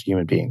structure to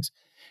human beings.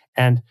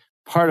 And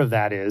part of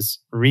that is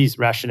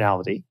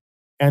rationality.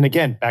 And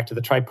again, back to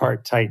the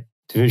tripartite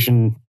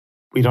division,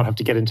 we don't have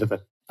to get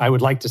into I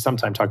would like to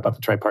sometime talk about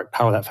the tripart,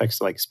 how that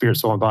affects like spirit,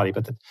 soul, and body,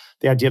 but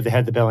the idea of the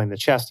head, the belly, and the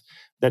chest,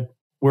 that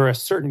we're a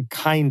certain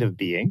kind of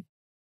being.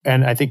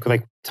 And I think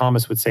like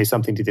Thomas would say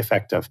something to the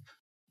effect of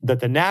that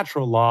the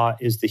natural law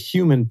is the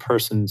human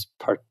person's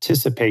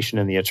participation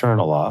in the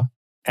eternal law.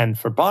 And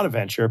for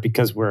Bonaventure,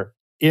 because we're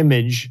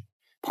image,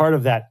 part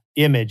of that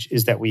image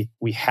is that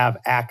we have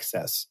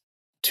access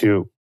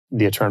to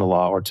the eternal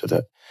law or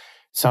to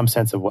some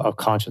sense of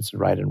conscience and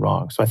right and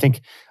wrong. So I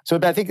think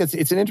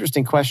it's an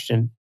interesting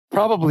question.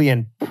 Probably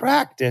in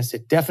practice,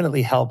 it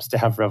definitely helps to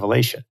have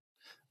revelation,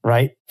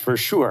 right? For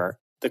sure.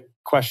 The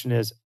question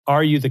is,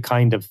 are you the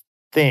kind of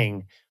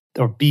thing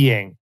or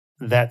being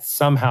that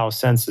somehow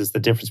senses the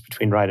difference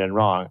between right and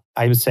wrong?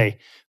 I would say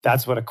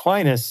that's what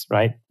Aquinas,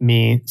 right,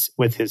 means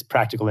with his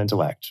practical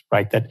intellect,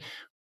 right? That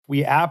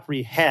we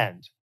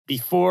apprehend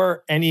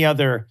before any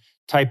other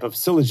type of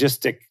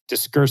syllogistic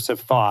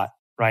discursive thought,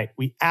 right?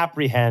 We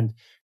apprehend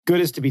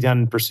good is to be done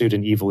and pursued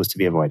and evil is to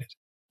be avoided.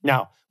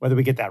 Now, whether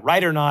we get that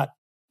right or not,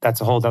 that's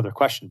a whole other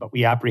question, but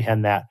we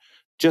apprehend that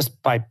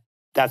just by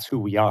that's who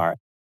we are.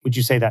 Would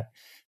you say that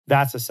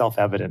that's a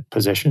self-evident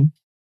position?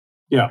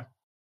 Yeah,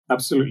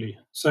 absolutely.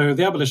 So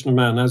the Abolition of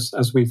Man,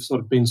 as we've sort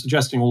of been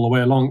suggesting all the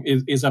way along,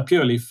 is a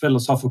purely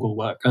philosophical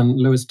work, and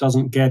Lewis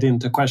doesn't get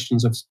into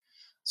questions of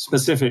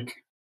specific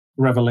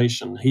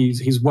revelation.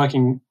 He's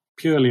working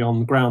purely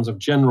on grounds of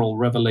general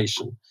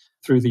revelation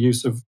through the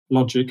use of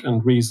logic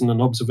and reason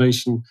and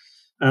observation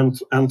and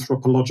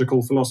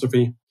anthropological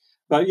philosophy.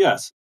 But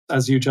yes,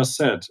 as you just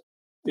said,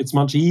 it's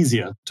much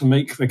easier to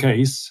make the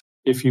case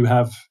if you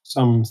have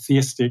some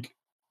theistic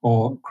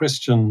or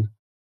Christian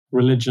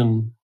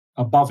religion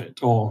above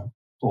it, or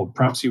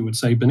perhaps you would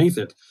say beneath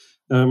it.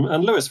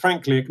 And Lewis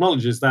frankly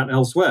acknowledges that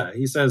elsewhere.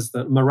 He says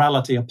that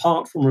morality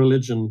apart from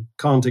religion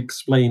can't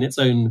explain its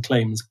own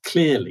claims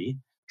clearly.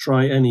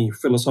 Try any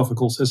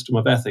philosophical system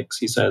of ethics,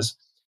 he says.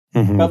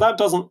 Mm-hmm. But that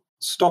doesn't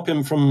stop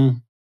him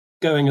from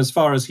going as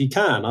far as he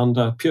can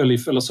under purely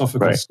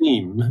philosophical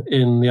steam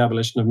in The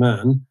Abolition of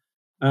Man.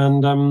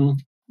 And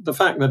the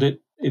fact that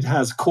it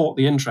has caught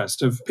the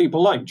interest of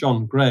people like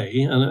John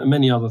Gray and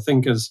many other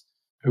thinkers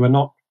who are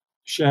not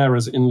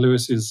sharers in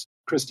Lewis's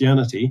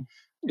Christianity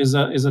is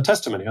a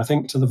testimony, I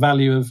think, to the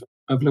value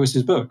of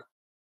Lewis's book.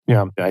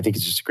 Yeah, I think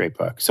it's just a great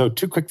book. So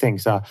two quick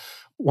things.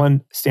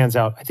 One stands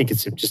out. I think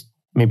it's just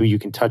maybe you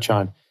can touch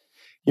on.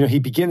 He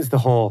begins the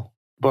whole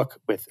book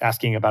with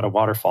asking about a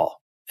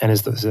waterfall. And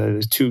as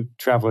the two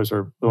travelers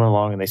are going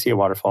along and they see a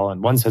waterfall,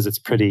 and one says it's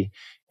pretty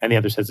and the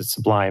other says it's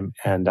sublime.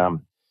 And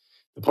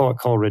the poet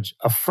Coleridge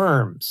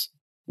affirms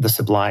the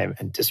sublime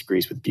and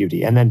disagrees with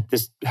beauty. And then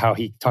this, how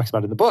he talks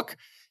about it in the book,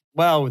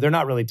 well, they're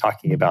not really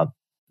talking about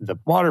the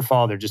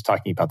waterfall, they're just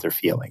talking about their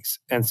feelings.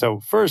 And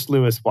so first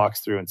Lewis walks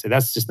through and says,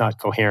 that's just not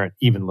coherent,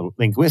 even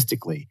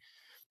linguistically,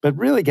 but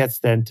really gets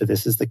then to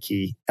this is the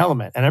key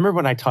element. And I remember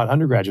when I taught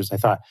undergraduates, I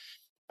thought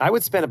I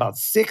would spend about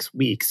 6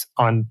 weeks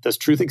on does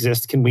truth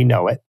exist? Can we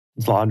know it?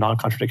 Does law of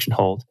non-contradiction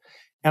hold?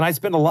 And I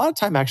spent a lot of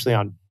time actually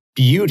on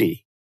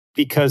beauty,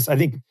 because I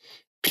think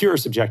pure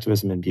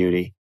subjectivism in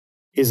beauty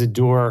is a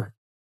door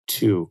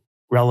to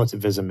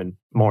relativism and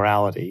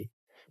morality,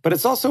 but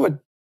it's also a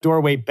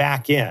doorway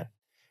back in.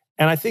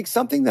 And I think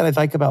something that I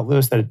like about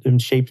Lewis that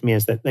shaped me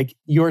is that like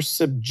your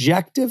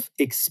subjective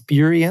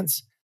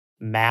experience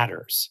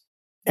matters.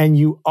 And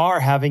you are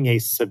having a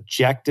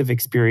subjective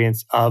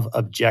experience of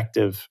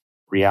objective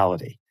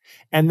reality.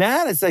 And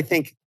that is, I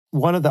think,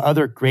 one of the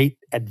other great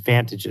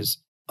advantages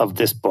of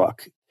this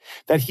book,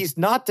 that he's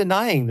not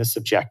denying the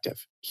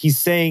subjective. He's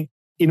saying,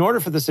 in order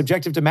for the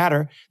subjective to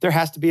matter, there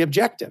has to be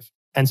objective.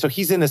 And so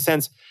he's, in a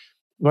sense,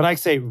 what I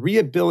say,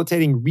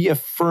 rehabilitating,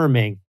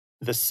 reaffirming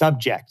the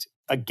subject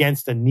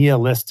against a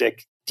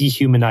nihilistic,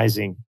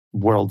 dehumanizing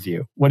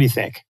worldview. What do you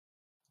think?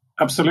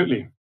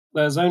 Absolutely.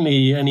 There's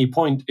only any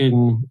point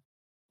in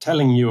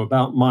telling you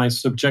about my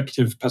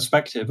subjective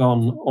perspective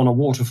on a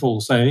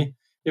waterfall, say,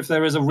 if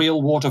there is a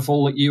real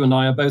waterfall that you and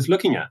I are both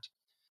looking at.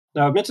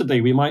 Now,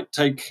 admittedly, we might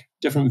take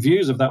different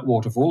views of that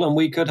waterfall, and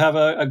we could have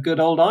a good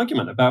old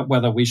argument about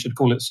whether we should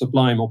call it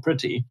sublime or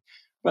pretty.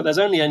 But there's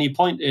only any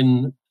point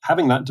in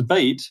having that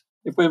debate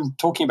if we're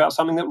talking about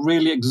something that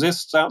really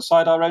exists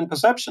outside our own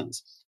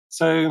perceptions.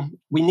 So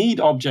we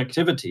need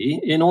objectivity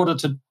in order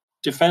to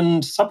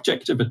defend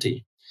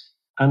subjectivity.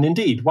 And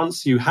indeed,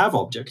 once you have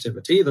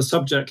objectivity, the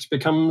subject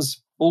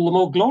becomes all the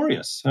more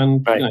glorious.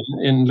 And right.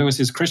 In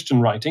Lewis's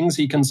Christian writings,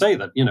 he can say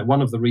that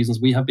one of the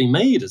reasons we have been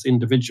made as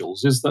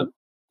individuals is that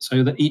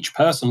so that each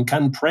person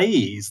can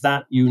praise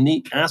that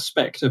unique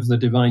aspect of the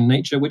divine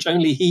nature which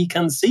only he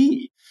can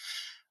see.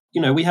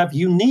 We have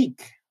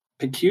unique,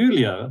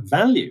 peculiar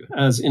value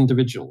as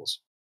individuals,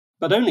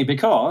 but only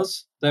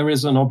because there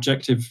is an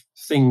objective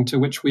thing to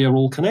which we are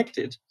all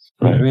connected.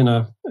 Right. In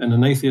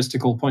an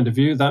atheistical point of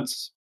view,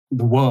 that's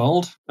the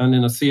world, and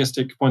in a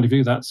theistic point of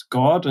view, that's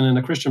God, and in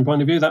a Christian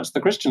point of view, that's the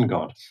Christian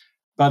God.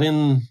 But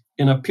in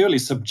a purely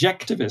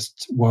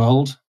subjectivist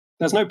world,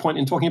 there's no point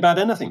in talking about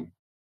anything.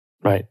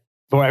 Right.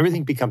 Well,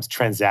 everything becomes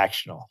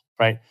transactional,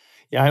 right?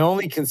 Yeah, I'm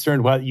only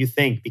concerned what you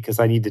think because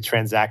I need to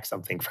transact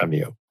something from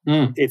you.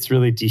 It's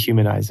really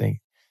dehumanizing.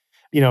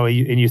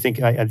 And you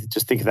think, I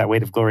just think of that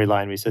Weight of Glory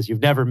line where he says, you've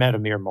never met a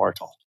mere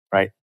mortal,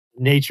 right?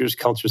 Nature's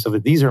cultures of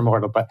it, these are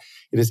mortal, but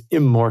it is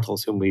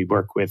immortals whom we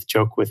work with,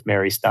 joke with,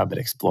 marry, snub,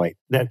 and exploit.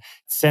 That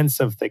sense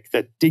of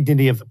the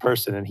dignity of the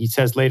person. And he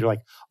says later,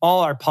 like,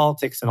 all our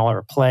politics and all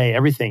our play,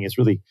 everything is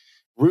really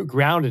root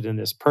grounded in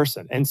this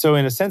person. And so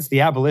in a sense,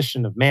 the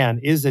abolition of man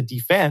is a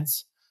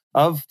defense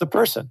of the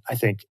person, I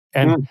think.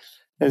 And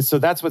so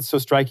that's what's so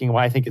striking,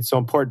 why I think it's so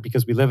important,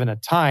 because we live in a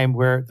time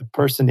where the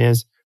person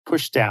is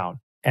pushed down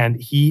and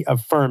he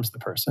affirms the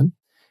person.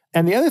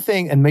 And the other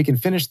thing, and we can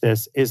finish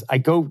this, is I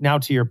go now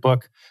to your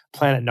book,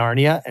 Planet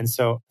Narnia. And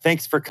so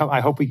thanks for coming.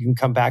 I hope we can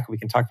come back and we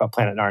can talk about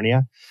Planet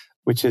Narnia,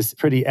 which is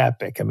pretty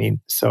epic. I mean,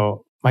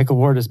 so Michael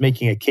Ward is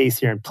making a case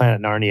here in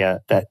Planet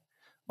Narnia that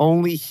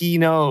only he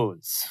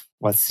knows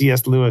what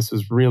C.S. Lewis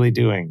was really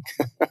doing.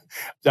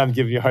 I'm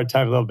giving you a hard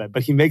time a little bit,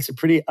 but he makes a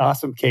pretty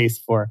awesome case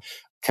for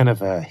kind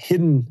of a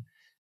hidden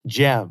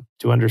gem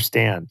to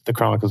understand the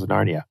Chronicles of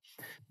Narnia.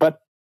 But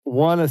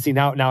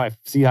now I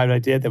see how I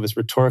did. That was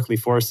rhetorically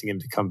forcing him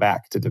to come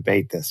back to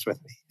debate this with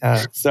me.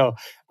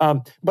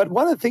 But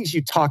one of the things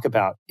you talk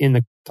about in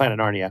the Planet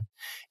Narnia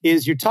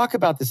is you talk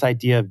about this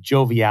idea of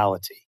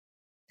joviality.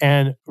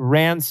 And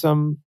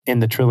Ransom in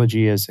the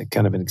trilogy is a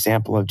kind of an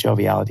example of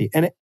joviality.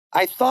 And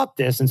I thought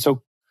this, and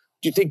so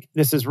do you think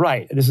this is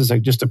right? This is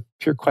just a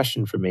pure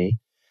question for me.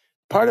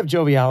 Part of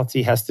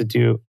joviality has to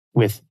do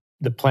with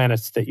the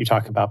planets that you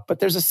talk about, but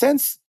there's a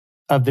sense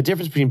of the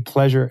difference between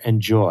pleasure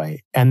and joy,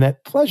 and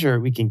that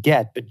pleasure we can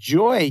get, but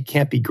joy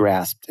can't be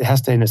grasped. It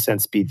has to, in a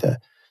sense, be the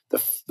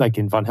like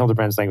in von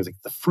Hildebrand's language, like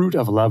the fruit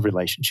of a love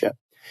relationship,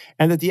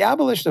 and that the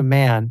abolition of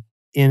man,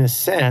 in a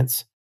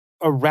sense,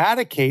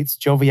 eradicates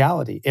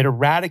joviality. It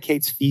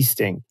eradicates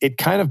feasting. It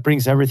kind of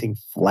brings everything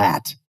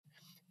flat,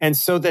 and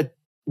so that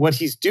what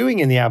he's doing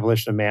in the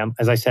abolition of man,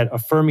 as I said,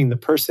 affirming the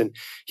person,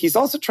 he's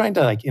also trying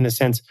to, in a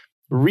sense,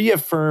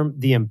 reaffirm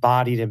the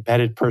embodied,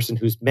 embedded person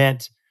who's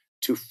meant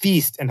to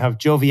feast and have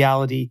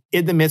joviality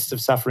in the midst of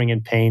suffering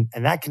and pain.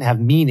 And that can have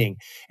meaning.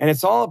 And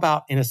it's all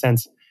about, in a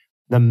sense,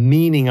 the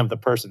meaning of the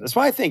person. That's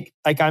why I think,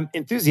 I'm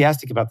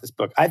enthusiastic about this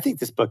book. I think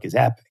this book is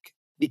epic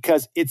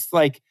because it's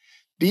like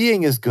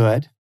being is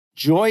good.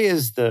 Joy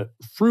is the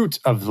fruit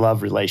of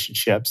love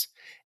relationships.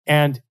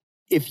 And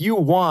if you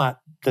want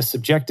the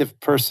subjective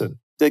person,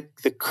 the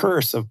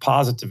curse of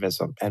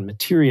positivism and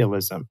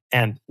materialism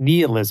and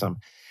nihilism,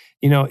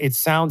 it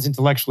sounds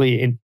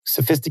intellectually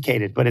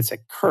sophisticated, but it's a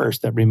curse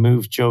that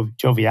removes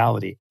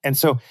joviality. And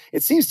so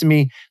it seems to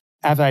me,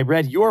 as I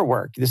read your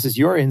work, this is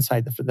your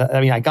insight.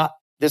 I got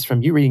this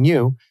from you reading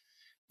you,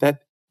 that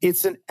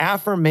it's an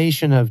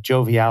affirmation of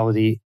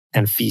joviality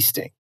and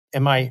feasting.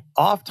 Am I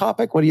off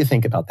topic? What do you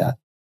think about that?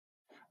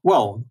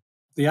 Well,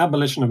 the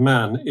abolition of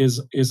man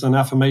is an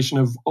affirmation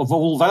of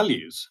all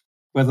values,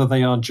 whether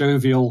they are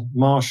jovial,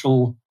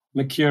 martial,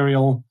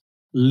 mercurial,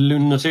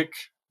 lunatic,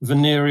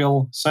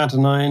 venereal,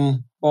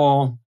 saturnine,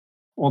 or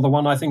the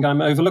one I think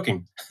I'm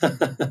overlooking.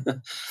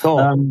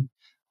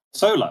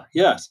 Solar,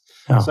 yes.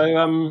 Oh.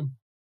 So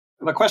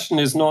the question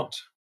is not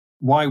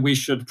why we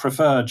should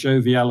prefer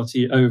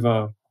joviality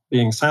over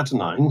being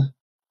saturnine,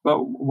 but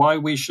why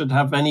we should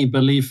have any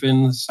belief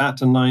in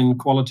saturnine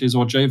qualities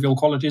or jovial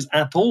qualities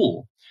at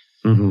all.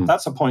 Mm-hmm.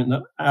 That's a point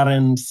that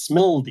Arend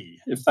Smilde,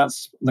 if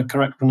that's the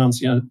correct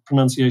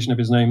pronunciation of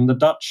his name, the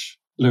Dutch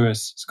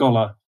Lewis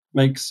scholar,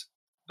 makes,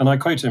 and I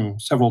quote him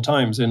several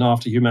times in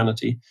After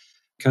Humanity,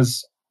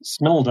 because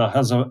Smilde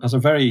has a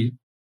very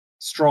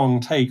strong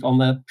take on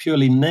the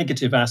purely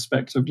negative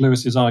aspect of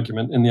Lewis's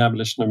argument in The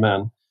Abolition of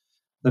Man,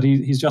 that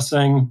he's just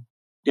saying,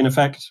 in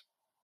effect,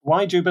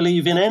 why do you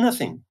believe in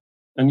anything?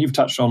 And you've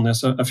touched on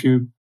this a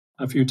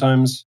few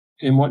times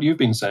in what you've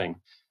been saying,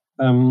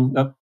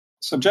 that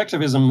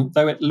subjectivism,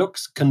 though it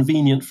looks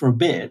convenient for a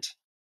bit,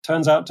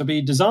 turns out to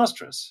be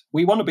disastrous.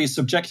 We want to be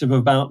subjective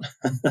about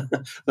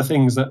the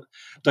things that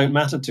don't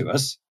matter to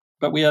us,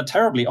 but we are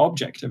terribly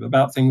objective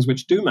about things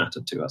which do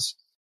matter to us.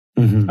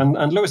 Mm-hmm.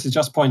 And Lewis is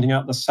just pointing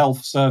out the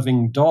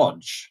self-serving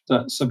dodge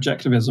that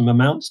subjectivism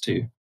amounts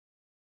to.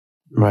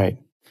 Right.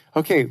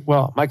 Okay.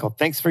 Well, Michael,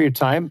 thanks for your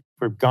time.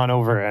 We've gone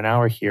over an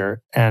hour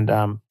here,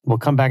 and we'll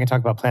come back and talk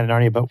about Planet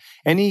Narnia. But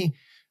any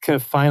kind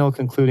of final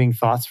concluding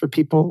thoughts for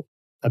people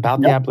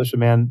about the Abolition of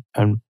Man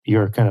and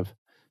your kind of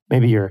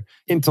maybe your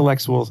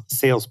intellectual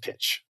sales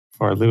pitch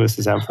for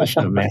Lewis's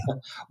Abolition of Man?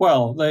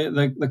 Well,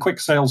 the quick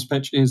sales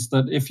pitch is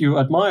that if you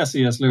admire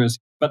C.S. Lewis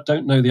but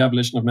don't know the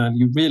Abolition of Man,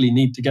 you really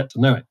need to get to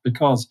know it,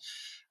 because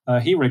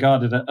he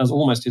regarded it as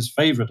almost his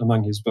favorite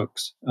among his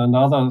books. And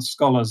other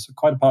scholars,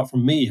 quite apart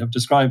from me, have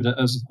described it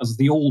as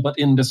the all but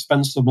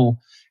indispensable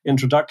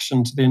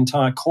introduction to the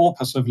entire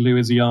corpus of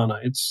Lewisiana.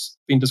 It's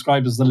been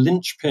described as the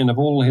linchpin of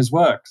all his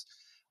works.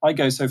 I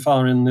go so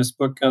far in this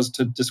book as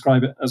to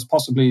describe it as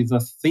possibly the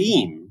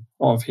theme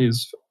of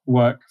his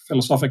work,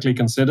 philosophically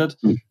considered,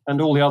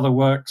 and all the other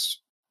works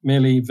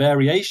merely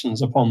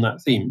variations upon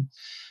that theme.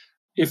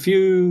 If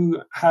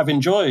you have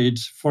enjoyed,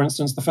 for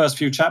instance, the first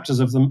few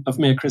chapters of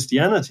Mere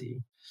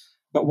Christianity,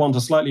 but want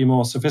a slightly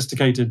more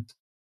sophisticated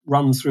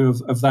run-through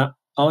of that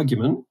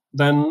argument,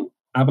 then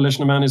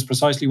Abolition of Man is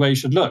precisely where you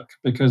should look,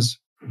 because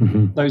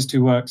those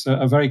two works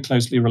are very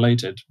closely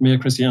related. Mere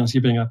Christianity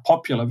being a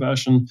popular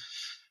version,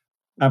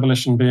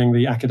 Abolition being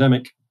the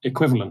academic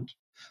equivalent.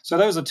 So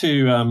those are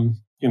two,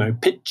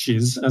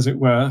 pitches, as it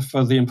were,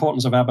 for the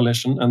importance of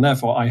abolition, and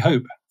therefore, I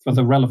hope, for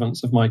the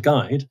relevance of my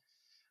guide.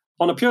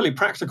 On a purely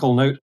practical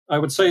note, I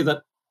would say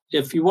that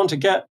if you want to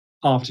get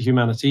After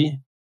Humanity,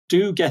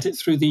 do get it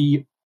through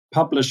the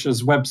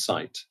publisher's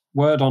website,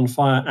 Word on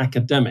Fire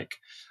Academic,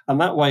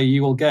 and that way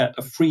you will get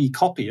a free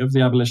copy of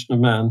The Abolition of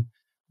Man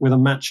with a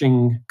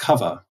matching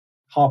cover.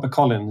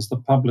 HarperCollins, the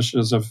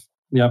publishers of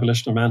The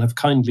Abolition of Man, have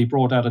kindly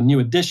brought out a new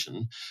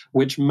edition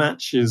which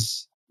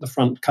matches the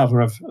front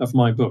cover of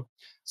my book.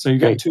 So you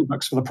get 2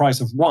 books for the price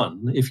of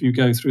one if you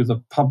go through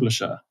the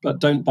publisher, but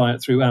don't buy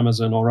it through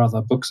Amazon or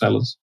other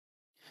booksellers.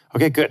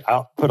 Okay, good.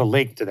 I'll put a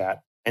link to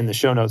that in the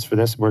show notes for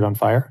this, Word on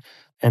Fire,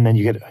 and then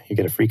you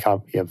get a free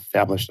copy of The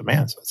Abolition of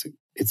Man. So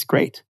it's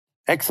great.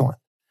 Excellent.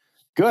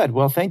 Good.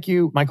 Well, thank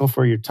you, Michael,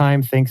 for your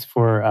time. Thanks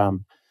for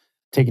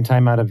taking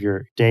time out of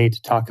your day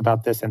to talk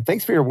about this, and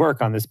thanks for your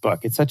work on this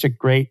book. It's such a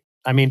great,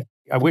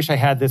 I wish I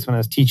had this when I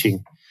was teaching.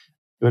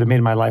 It would have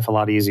made my life a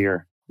lot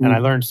easier. And I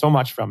learned so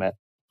much from it.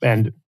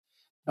 And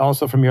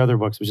also from your other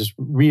books, was just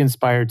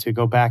re-inspired to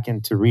go back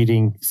into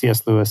reading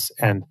C.S. Lewis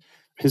and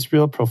his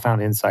real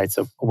profound insights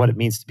of what it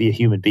means to be a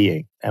human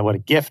being and what a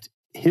gift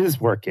his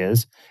work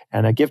is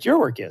and a gift your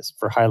work is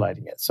for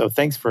highlighting it. So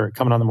thanks for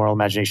coming on the Moral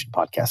Imagination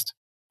podcast.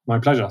 My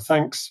pleasure.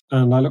 Thanks.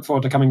 And I look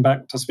forward to coming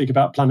back to speak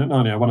about Planet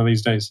Narnia one of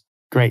these days.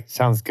 Great.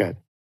 Sounds good.